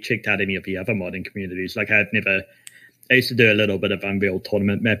really checked out any of the other modding communities. Like, I used to do a little bit of Unreal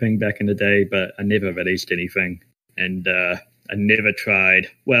Tournament mapping back in the day, but I never released anything. And I never tried.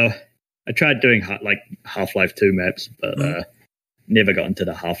 Well, I tried doing Half-Life 2 maps, but never got into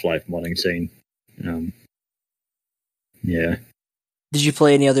the Half-Life modding scene. Yeah. Did you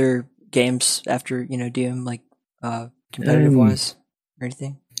play any other games after, you know, Doom, like competitive wise or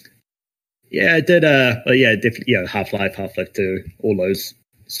anything? Yeah, I did. Definitely. Yeah, Half-Life 2, all those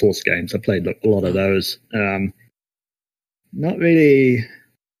Source games. I played a lot of those. Not really.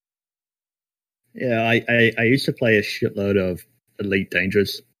 Yeah, I used to play a shitload of Elite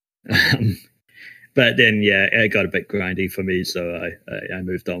Dangerous, but then it got a bit grindy for me, so I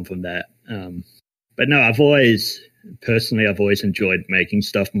moved on from that. But no, I've always enjoyed making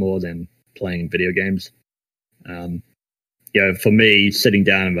stuff more than playing video games. For me, sitting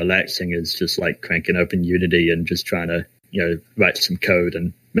down and relaxing is just like cranking open Unity and just trying to, you know, write some code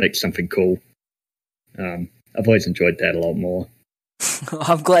and make something cool. I've always enjoyed that a lot more.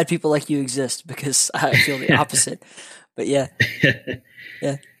 I'm glad people like you exist, because I feel the opposite. But yeah.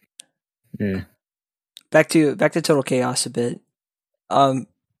 Back to Total Chaos a bit.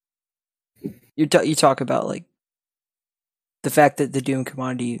 You talk about like the fact that the Doom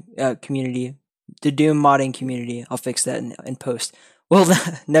community, the Doom modding community, I'll fix that in post, will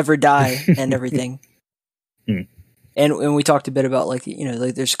never die and everything. And we talked a bit about, like, you know,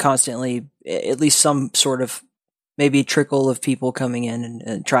 like there's constantly at least some sort of maybe trickle of people coming in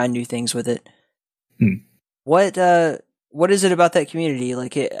and trying new things with it. What is it about that community?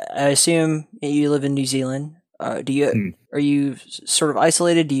 Like, I assume you live in New Zealand. Are you sort of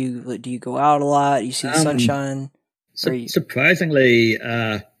isolated? Do you go out a lot? You see the sunshine? Surprisingly,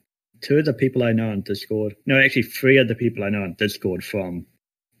 two of the people I know on Discord, no, actually three of the people I know on Discord from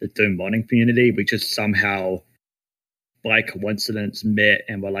the Doom modding community, we just somehow, by coincidence, met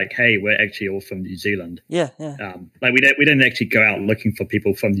and were like, "Hey, we're actually all from New Zealand." Yeah. Like, we didn't actually go out looking for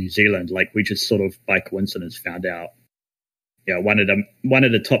people from New Zealand. Like, we just sort of by coincidence found out. Yeah, one of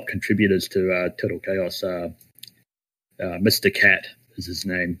the top contributors to Total Chaos, Mr. Cat is his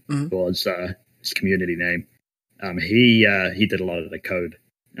name, was his community name. He did a lot of the code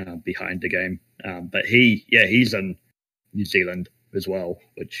behind the game. But he's in New Zealand as well,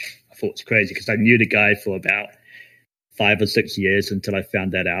 which I thought was crazy because I knew the guy for about 5 or 6 years until I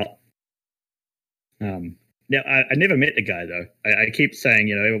found that out. Now I never met the guy though. I keep saying,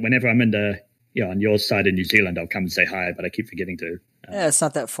 whenever I'm on your side of New Zealand, I'll come and say hi, but I keep forgetting to. Yeah, it's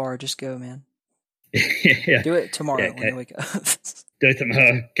not that far. Just go, man. Yeah. Do it tomorrow when you wake up. Do it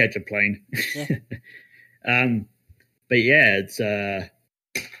tomorrow. Catch a plane. Yeah. But yeah, it's I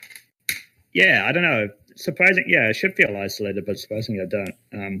don't know. Surprising. Yeah, I should feel isolated, but surprisingly, I don't.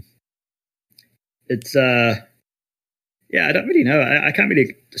 It's I don't really know. I can't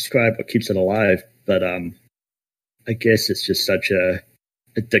really describe what keeps it alive, but I guess it's just such a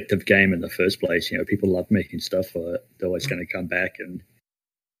addictive game in the first place. People love making stuff for it. They're always going to come back, and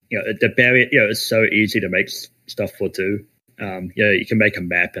the barrier. It's so easy to make stuff for too. You can make a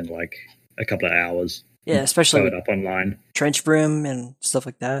map in like a couple of hours. Yeah, especially throw it up online. Trench Broom and stuff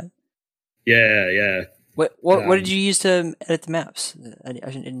like that. Yeah. What did you use to edit the maps? I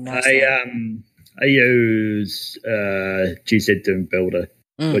didn't know. I use GZ Doom Builder,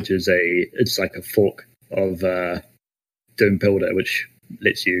 which is it's like a fork of Doom Builder, which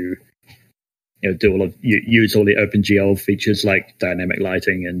lets you use all the OpenGL features like dynamic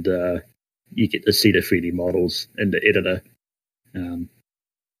lighting, and you get to see the 3D models in the editor.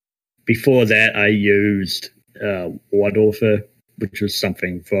 Before that, I used Wardorfer, which was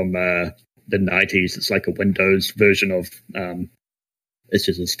something from the 90s. It's like a Windows version of it's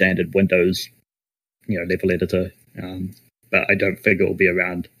just a standard Windows level editor, but I don't think it will be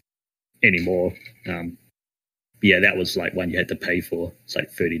around anymore. That was like one you had to pay for. It's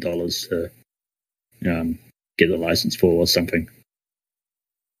like $30 to get the license for or something.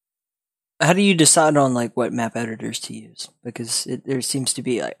 How do you decide on like what map editors to use? Because there seems to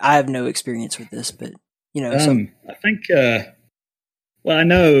be I have no experience with this, but I think I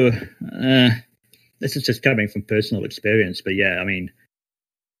know this is just coming from personal experience, but yeah, I mean,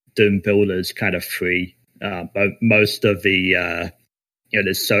 Doom Builder is kind of free, but most of the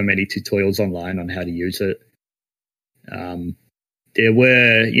there's so many tutorials online on how to use it. There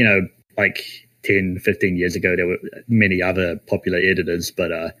were like 10, 15 years ago, there were many other popular editors,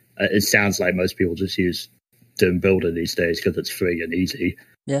 but it sounds like most people just use Doom Builder these days because it's free and easy.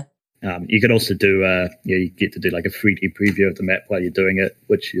 Yeah. You can also do you get to do like a 3D preview of the map while you're doing it,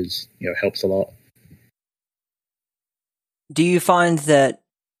 which is helps a lot. Do you find that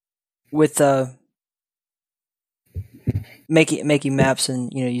with making maps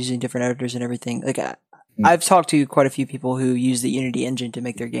and using different editors and everything, like I've talked to quite a few people who use the Unity engine to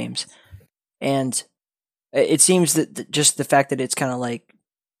make their games, and it seems that just the fact that it's kind of like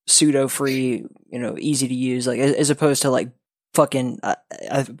pseudo free, easy to use, like as opposed to like fucking, I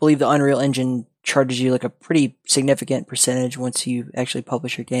believe the Unreal Engine charges you like a pretty significant percentage once you actually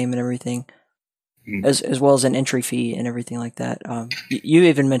publish your game and everything, as well as an entry fee and everything like that. You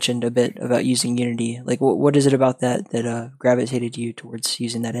even mentioned a bit about using Unity. Like, what is it about that gravitated you towards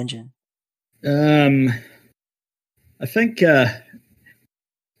using that engine? I think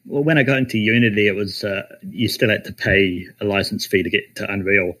when I got into Unity, it was you still had to pay a license fee to get to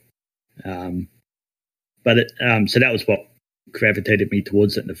Unreal, but so that was what gravitated me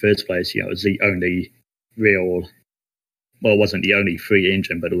towards it in the first place. It was the only real. Well, it wasn't the only free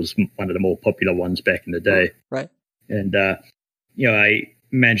engine, but it was one of the more popular ones back in the day. Right. And, I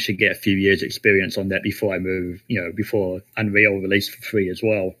managed to get a few years experience on that before I moved, before Unreal released for free as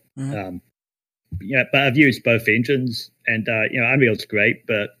well. Mm-hmm. But I've used both engines, and, Unreal's great,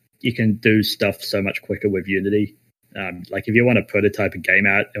 but you can do stuff so much quicker with Unity. Like if you want to prototype a game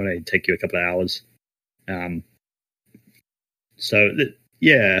out, it will only take you a couple of hours. I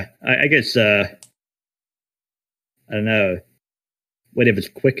guess, I don't know. Whatever's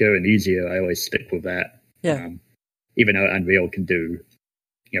quicker and easier, I always stick with that. Yeah. Even though Unreal can do,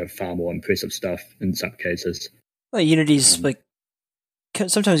 far more impressive stuff in some cases. Well, Unity's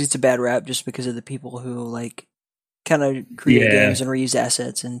sometimes gets a bad rap just because of the people who like kind of create games and reuse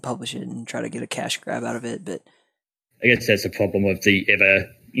assets and publish it and try to get a cash grab out of it. But I guess that's the problem with the ever,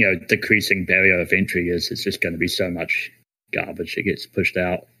 decreasing barrier of entry is it's just going to be so much garbage that gets pushed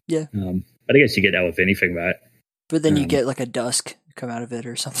out. Yeah. But I guess you get that with anything, right? But then you get like a Dusk come out of it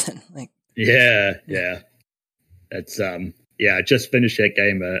or something. Like Yeah. That's I just finished that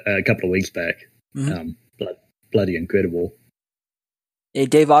game a couple of weeks back. Mm-hmm. Bloody incredible. Hey,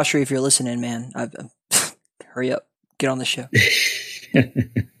 Dave Oshry, if you're listening, man, hurry up, get on the show.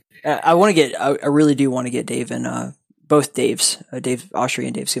 I really do want to get Dave and both Daves, Dave Oshry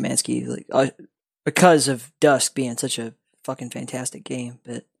and Dave Szymanski, like because of Dusk being such a fucking fantastic game,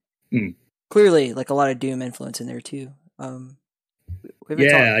 but clearly like a lot of Doom influence in there too.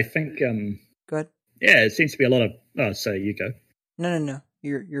 Yeah, I think. Go ahead. Yeah, it seems to be a lot of. Oh, so you go. No.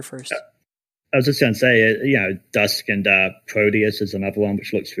 You're first. I was just going to say, Dusk and Proteus is another one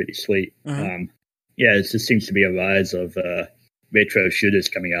which looks really sweet. Mm-hmm. Yeah, it just seems to be a rise of retro shooters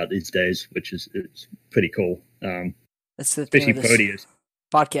coming out these days, which is it's pretty cool. That's the especially thing with Proteus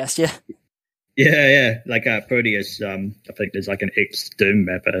podcast. Yeah. Yeah. Like Proteus, I think there's like an ex-Doom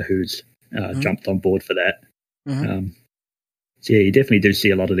mapper who's jumped on board for that. Mm-hmm. So yeah, you definitely do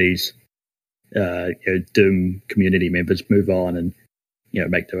see a lot of these Doom community members move on and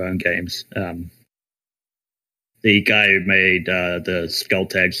make their own games. The guy who made the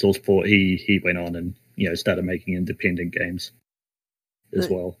Skulltag Sourceport, he went on and started making independent games as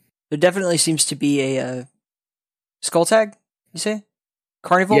well. There definitely seems to be a Skulltag. You say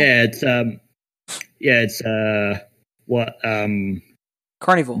Carnival? Yeah, it's what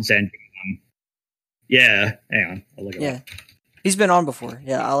Carnival. Yeah, hang on, I'll look it up. He's been on before.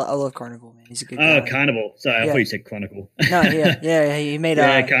 Yeah, I love Carnival, man. He's a good guy. Oh, Carnival. Sorry, I thought you said Chronicle. No, yeah. He made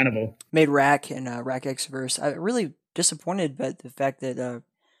Carnival. Made Rack and Rack Xverse. I'm really disappointed by the fact that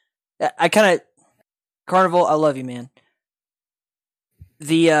I kind of Carnival. I love you, man.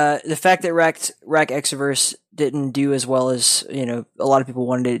 The fact that Rack Xverse didn't do as well as a lot of people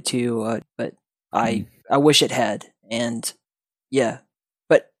wanted it to, but I wish it had. And yeah,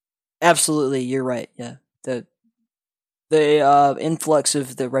 but absolutely, you're right. Yeah, the influx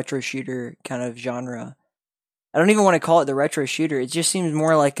of the retro shooter kind of genre. I don't even want to call it the retro shooter. It just seems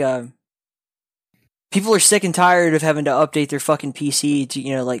more like people are sick and tired of having to update their fucking PC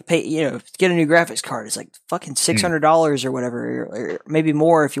to like pay get a new graphics card. It's like fucking $600 or whatever, or maybe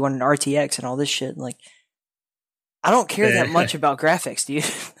more if you want an RTX and all this shit. Like, I don't care that much about graphics, dude.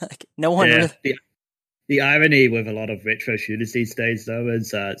 Like, no one. Yeah. The irony with a lot of retro shooters these days, though,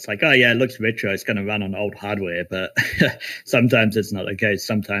 is it's like, oh yeah, it looks retro. It's going to run on old hardware, but sometimes it's not the case.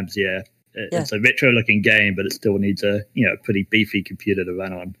 Sometimes, it's a retro-looking game, but it still needs a pretty beefy computer to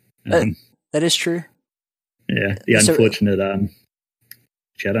run on. That is true. Yeah, the unfortunate.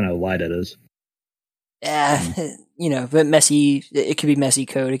 Which I don't know why that is. Yeah, but messy. It could be messy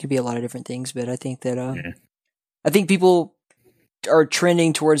code. It could be a lot of different things. But I think that I think people are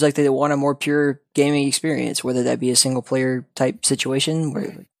trending towards like they want a more pure gaming experience, whether that be a single player type situation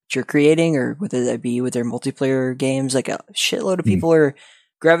where you're creating, or whether that be with their multiplayer games. Like a shitload of people are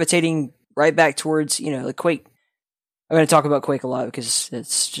gravitating right back towards like Quake. I'm going to talk about Quake a lot because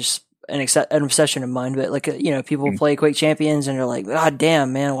it's just an obsession of mine. But like people play Quake Champions and they're like, God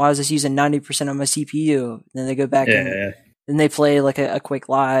damn, man, why is this using 90% of my CPU? And then they go back and they play like a Quake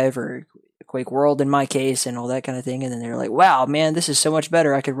Live or Quake World in my case and all that kind of thing, and then they're like, wow, man, this is so much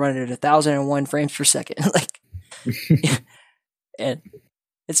better. I could run it at 1,001 frames per second. Like, and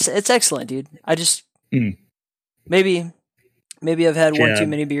it's excellent, dude. I just maybe I've had one too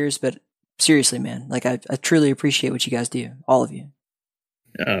many beers, but seriously, man, like I truly appreciate what you guys do, all of you.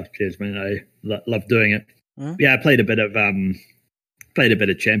 Oh, cheers, man. I love doing it. Yeah, I played a bit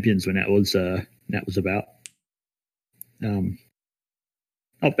of Champions when that was about.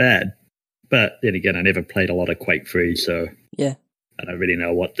 Not bad. But then again, I never played a lot of Quake 3, so yeah, I don't really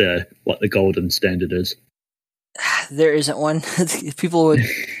know what the golden standard is. There isn't one.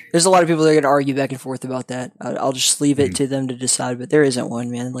 There's a lot of people that are going to argue back and forth about that. I'll just leave it to them to decide. But there isn't one,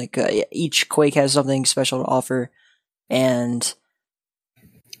 man. Like each Quake has something special to offer, and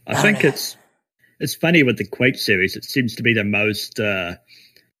I think it's funny with the Quake series. It seems to be the most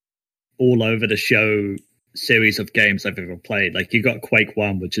all over the show series of games I've ever played. Like you got Quake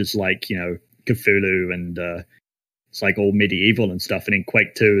 1, which is like Cthulhu and it's like all medieval and stuff, and then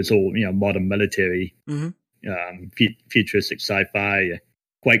Quake 2 is all modern military, futuristic sci-fi.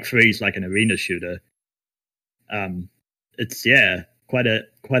 Quake 3 is like an arena shooter. It's quite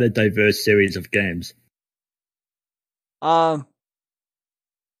a diverse series of games. There's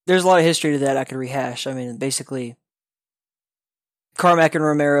a lot of history to that I could rehash. I mean, basically, Carmack and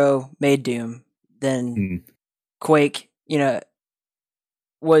Romero made Doom. Then Quake,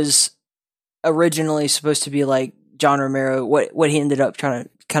 was originally supposed to be like John Romero, what he ended up trying to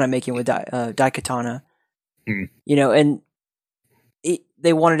kind of making with Daikatana, and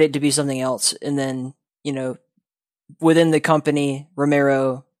they wanted it to be something else. And then, within the company,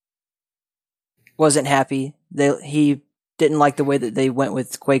 Romero wasn't happy. He didn't like the way that they went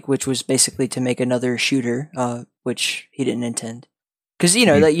with Quake, which was basically to make another shooter, which he didn't intend. Because,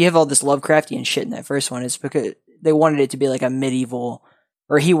 that you have all this Lovecraftian shit in that first one. It's because they wanted it to be like a medieval,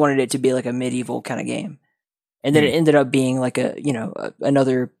 or he wanted it to be like a medieval kind of game. And then it ended up being like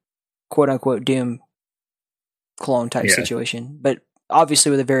another quote unquote Doom clone type situation. But obviously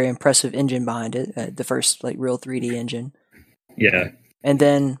with a very impressive engine behind it, the first like real 3D engine. Yeah. And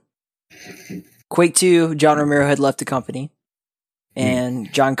then Quake 2, John Romero had left the company,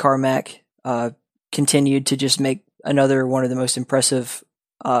 and John Carmack continued to just make another one of the most impressive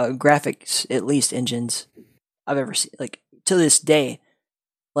graphics, at least, engines I've ever seen. Like, to this day,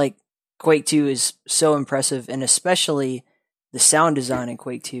 like, Quake 2 is so impressive, and especially the sound design in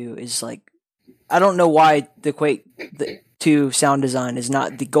Quake 2 is like, I don't know why the Quake 2 sound design is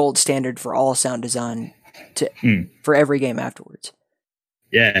not the gold standard for all sound design for every game afterwards.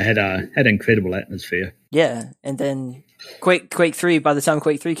 Yeah, it had incredible atmosphere. Yeah, and then Quake 3, by the time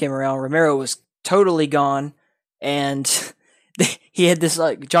Quake 3 came around, Romero was totally gone, and he had this,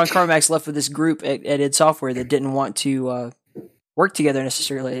 like, John Carmack's left with this group at id Software that didn't want to work together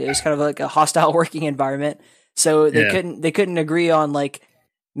necessarily. It was kind of like a hostile working environment, so they couldn't agree on, like,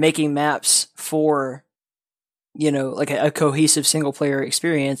 making maps for, you know, like a cohesive single player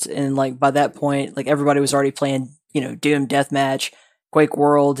experience. And, like, by that point, like, everybody was already playing, you know, Doom Deathmatch. Quake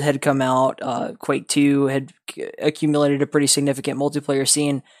World had come out. Quake 2 had accumulated a pretty significant multiplayer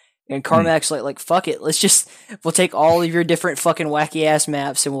scene. And Carmack's like, fuck it. We'll take all of your different fucking wacky ass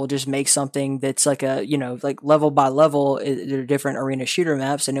maps and we'll just make something that's like a, you know, like level by level, they're different arena shooter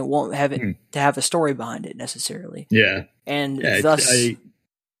maps, and it won't have it to have a story behind it necessarily. Yeah. And thus,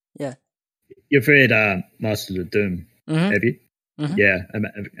 You've read Masters of Doom, have you? Mm-hmm. Yeah,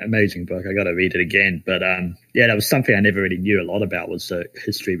 amazing book. I got to read it again. But that was something I never really knew a lot about, was the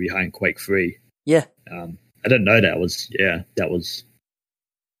history behind Quake 3. Yeah. I didn't know that was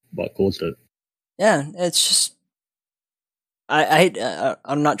what caused it. Yeah, it's just,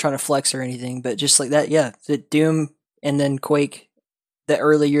 I'm not trying to flex or anything, but just like that, yeah, the Doom and then Quake, the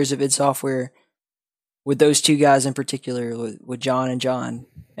early years of id Software, with those two guys in particular, with John and John.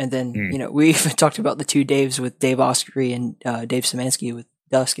 And then, you know, we even talked about the two Daves with Dave Oskary and Dave Szymanski with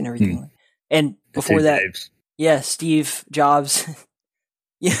Dusk and everything. And before that, Steve Jobs.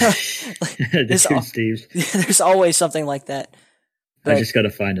 There's Steves. There's always something like that. But, I just got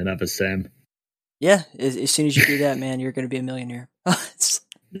to find another Sam. Yeah, as soon as you do that, man, you're going to be a millionaire. That's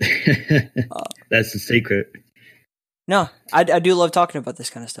the secret. No, I do love talking about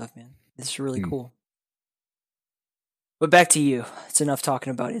this kind of stuff, man. This is really cool. But back to you. It's enough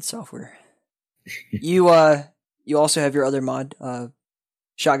talking about id Software. You also have your other mod,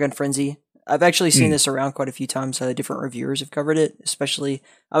 Shotgun Frenzy. I've actually seen this around quite a few times. Different reviewers have covered it. Especially,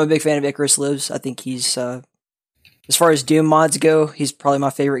 I'm a big fan of Icarus Lives. I think he's, as far as Doom mods go, he's probably my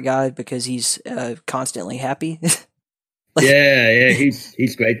favorite guy because he's constantly happy.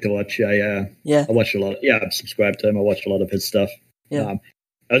 He's great to watch. I watched a lot. I'm subscribed to him. I watched a lot of his stuff. Yeah.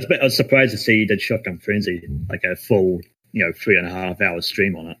 I was surprised to see he did Shotgun Frenzy, like a full, 3.5 hour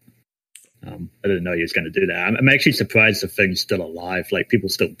stream on it. I didn't know he was going to do that. I'm actually surprised the thing's still alive. Like, people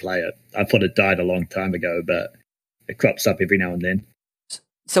still play it. I thought it died a long time ago, but it crops up every now and then.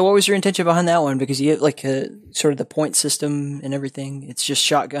 So what was your intention behind that one? Because you have like sort of the point system and everything. It's just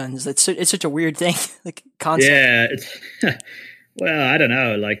shotguns. It's such a weird thing, like concept. Yeah, it's well, I don't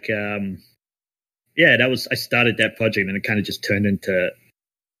know. Like, I started that project and it kind of just turned into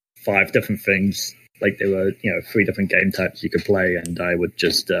 5 different things. Like, there were 3 different game types you could play, and I would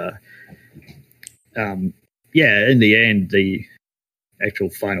just in the end, the actual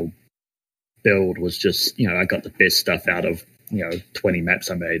final build was just I got the best stuff out of 20 maps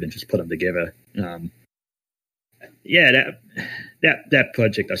I made and just put them together. That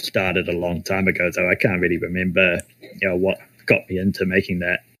project I started a long time ago, so I can't really remember what got me into making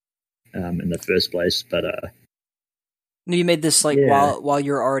that in the first place. But you made this while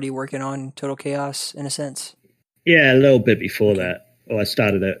you're already working on Total Chaos, in a sense. Yeah, a little bit before that. Well, I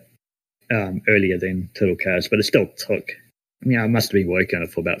started it earlier than Total Chaos, but it still took. I must have been working on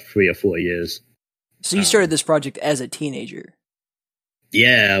it for about 3 or 4 years. So you started this project as a teenager.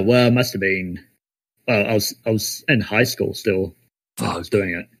 Yeah, well, it must have been. Well, I was in high school still when I was doing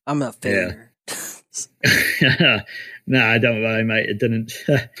it. I'm a failure. Yeah. No, I don't worry, mate. It didn't.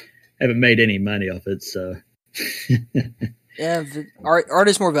 Haven't made any money off it, so. Yeah, art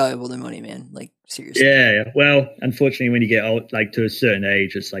is more valuable than money, man. Like, seriously. Yeah. Well, unfortunately, when you get old, like to a certain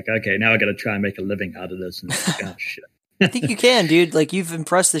age, it's like, okay, now I got to try and make a living out of this. And like, oh, shit. I think you can, dude. Like, you've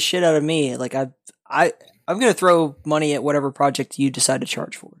impressed the shit out of me. Like, I'm gonna throw money at whatever project you decide to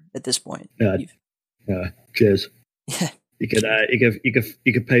charge for at this point. Cheers. Yeah. You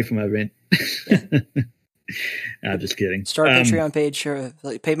could pay for my rent. Yeah. I'm just kidding. Start a Patreon page. Sure,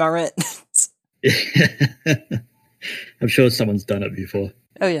 pay my rent. I'm sure someone's done it before.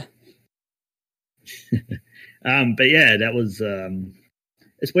 Oh yeah. But yeah, that was.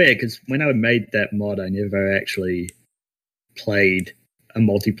 It's weird because when I made that mod, I never actually played a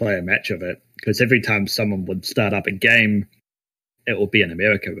multiplayer match of it, because every time someone would start up a game, it will be in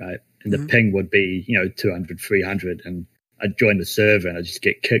America, right? And the ping would be, 200, 300, and I'd join the server and I'd just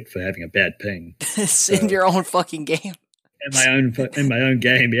get kicked for having a bad ping. It's in your own fucking game. In my own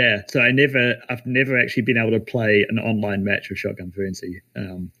game, yeah. So I've never actually been able to play an online match of Shotgun Frenzy,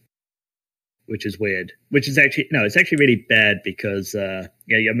 which is weird. Which is actually it's actually really bad because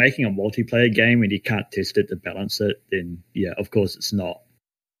you're making a multiplayer game and you can't test it to balance it. Then of course it's not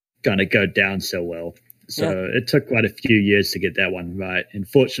going to go down so well. So it took quite a few years to get that one right. And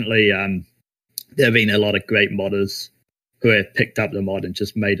fortunately, there have been a lot of great modders who have picked up the mod and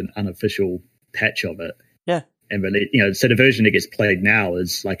just made an unofficial patch of it. Yeah. And really, so the version that gets played now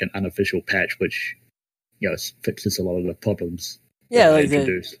is like an unofficial patch, which, fixes a lot of the problems. Yeah, like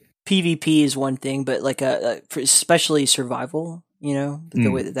the PvP is one thing, but like for especially survival, the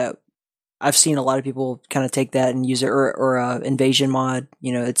way that I've seen a lot of people kind of take that and use it, or invasion mod.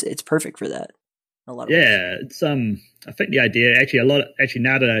 It's perfect for that. A lot of ways. It's I think the idea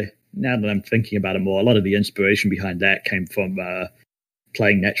now that I'm thinking about it more, a lot of the inspiration behind that came from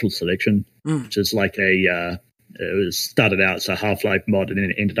playing Natural Selection, which is like it was started out as a Half-Life mod and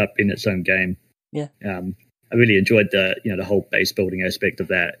then it ended up in its own game. Yeah. I really enjoyed the whole base building aspect of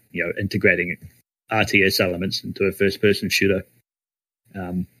that, integrating RTS elements into a first person shooter.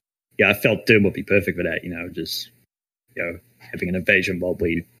 I felt Doom would be perfect for that, just having an invasion mod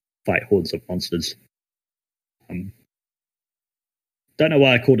where you fight hordes of monsters. Don't know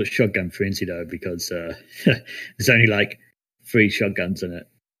why I called it Shotgun Frenzy though, because there's only like 3 shotguns in it.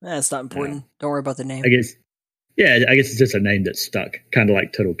 That's not important. Don't worry about the name. I guess it's just a name that stuck, kind of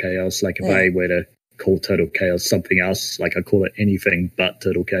like Total Chaos. Like if I were to call Total Chaos something else, like I call it anything but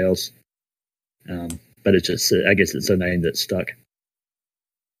Total Chaos. But it's just, I guess it's a name that stuck.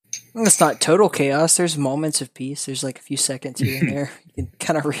 It's not total chaos. There's moments of peace. There's like a few seconds here and there. You can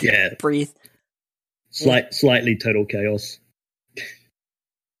kind of breathe. Slightly total chaos.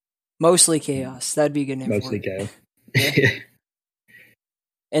 Mostly chaos. That'd be a good name. Mostly chaos. Yeah.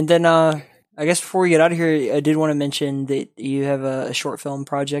 And then, I guess before we get out of here, I did want to mention that you have a short film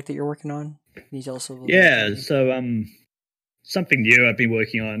project that you're working on. Can you tell us a little bit? So something new I've been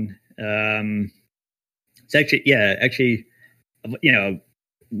working on. It's actually,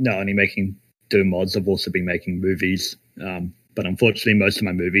 not only making Doom mods, I've also been making movies. But unfortunately, most of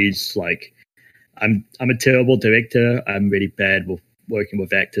my movies, like, I'm a terrible director. I'm really bad with working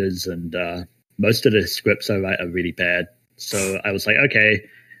with actors, and most of the scripts I write are really bad. So I was like, okay,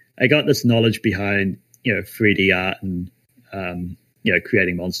 I got this knowledge behind 3D art and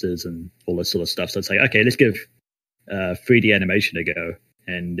creating monsters and all this sort of stuff. So it's like, okay, let's give 3D animation a go.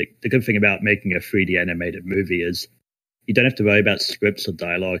 And the good thing about making a 3D animated movie is you don't have to worry about scripts or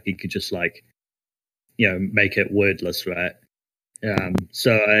dialogue. You could just make it wordless, right?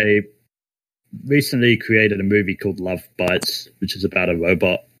 So I recently created a movie called Love Bites, which is about a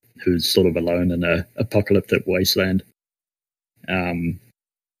robot who's sort of alone in an apocalyptic wasteland.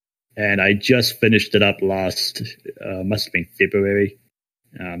 And I just finished it up must have been February.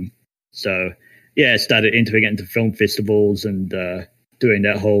 So I started entering it into film festivals and doing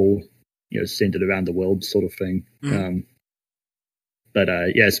that whole, send it around the world sort of thing. But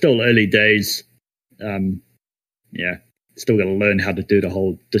still early days. Still got to learn how to do the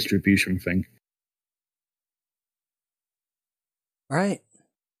whole distribution thing. All right.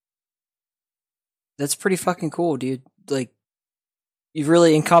 That's pretty fucking cool, dude. Like, you've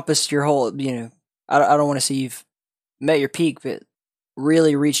really encompassed your whole, I don't want to say you've met your peak, but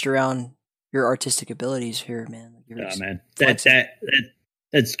really reached around your artistic abilities here, man. Oh, man.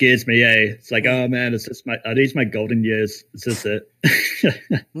 That scares me, eh? It's like, oh, man, are these my golden years? Is this it?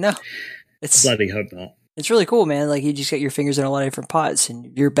 No. Bloody hope not. It's really cool, man. Like, you just got your fingers in a lot of different pots,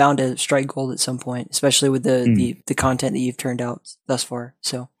 and you're bound to strike gold at some point, especially with the content that you've turned out thus far.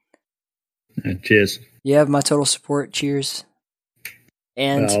 So, cheers. You have my total support. Cheers.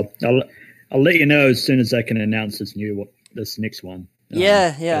 And I'll let you know as soon as I can announce this next one. I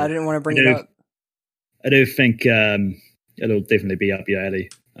didn't want to bring it up. I do think it'll definitely be up your alley.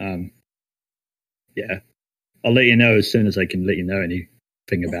 I'll let you know as soon as I can let you know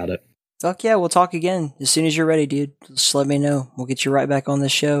anything about it. Fuck yeah, we'll talk again as soon as you're ready, dude. Just let me know. We'll get you right back on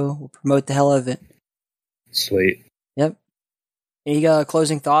this show. We'll promote the hell of it. Sweet. Yep. Any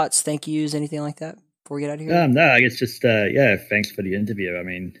closing thoughts, thank yous, anything like that before we get out of here? No, I guess just thanks for the interview. I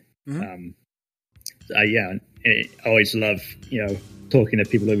mean, I always love talking to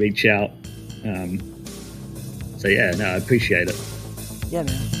people who reach out. I appreciate it. Yeah,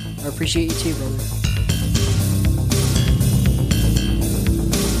 man. I appreciate you too, brother.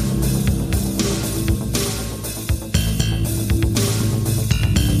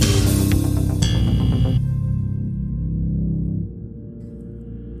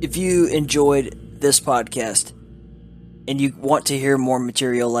 If you enjoyed this podcast and you want to hear more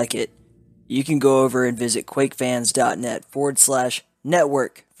material like it, you can go over and visit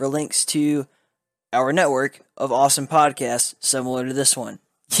quakefans.net/network for links to our network of awesome podcasts similar to this one.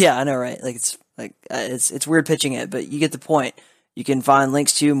 Yeah, I know, right? It's weird pitching it, but you get the point. You can find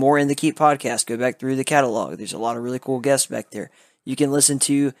links to more In the Keep podcast. Go back through the catalog. There's a lot of really cool guests back there. You can listen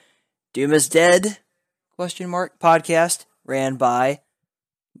to Doom is Dead? Podcast, ran by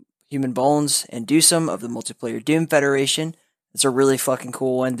Human Bones and Dewsome of the Multiplayer Doom Federation. It's a really fucking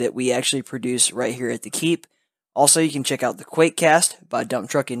cool one that we actually produce right here at the Keep. Also, you can check out the Quakecast by Dump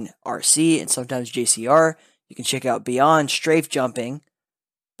Truck and RC and sometimes JCR. You can check out Beyond Strafe Jumping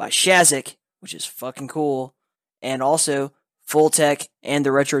by Shazzik, which is fucking cool. And also Full Tech and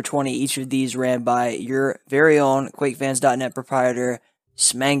the Retro 20, each of these ran by your very own QuakeFans.net proprietor,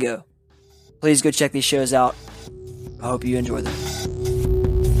 Smango. Please go check these shows out. I hope you enjoy them.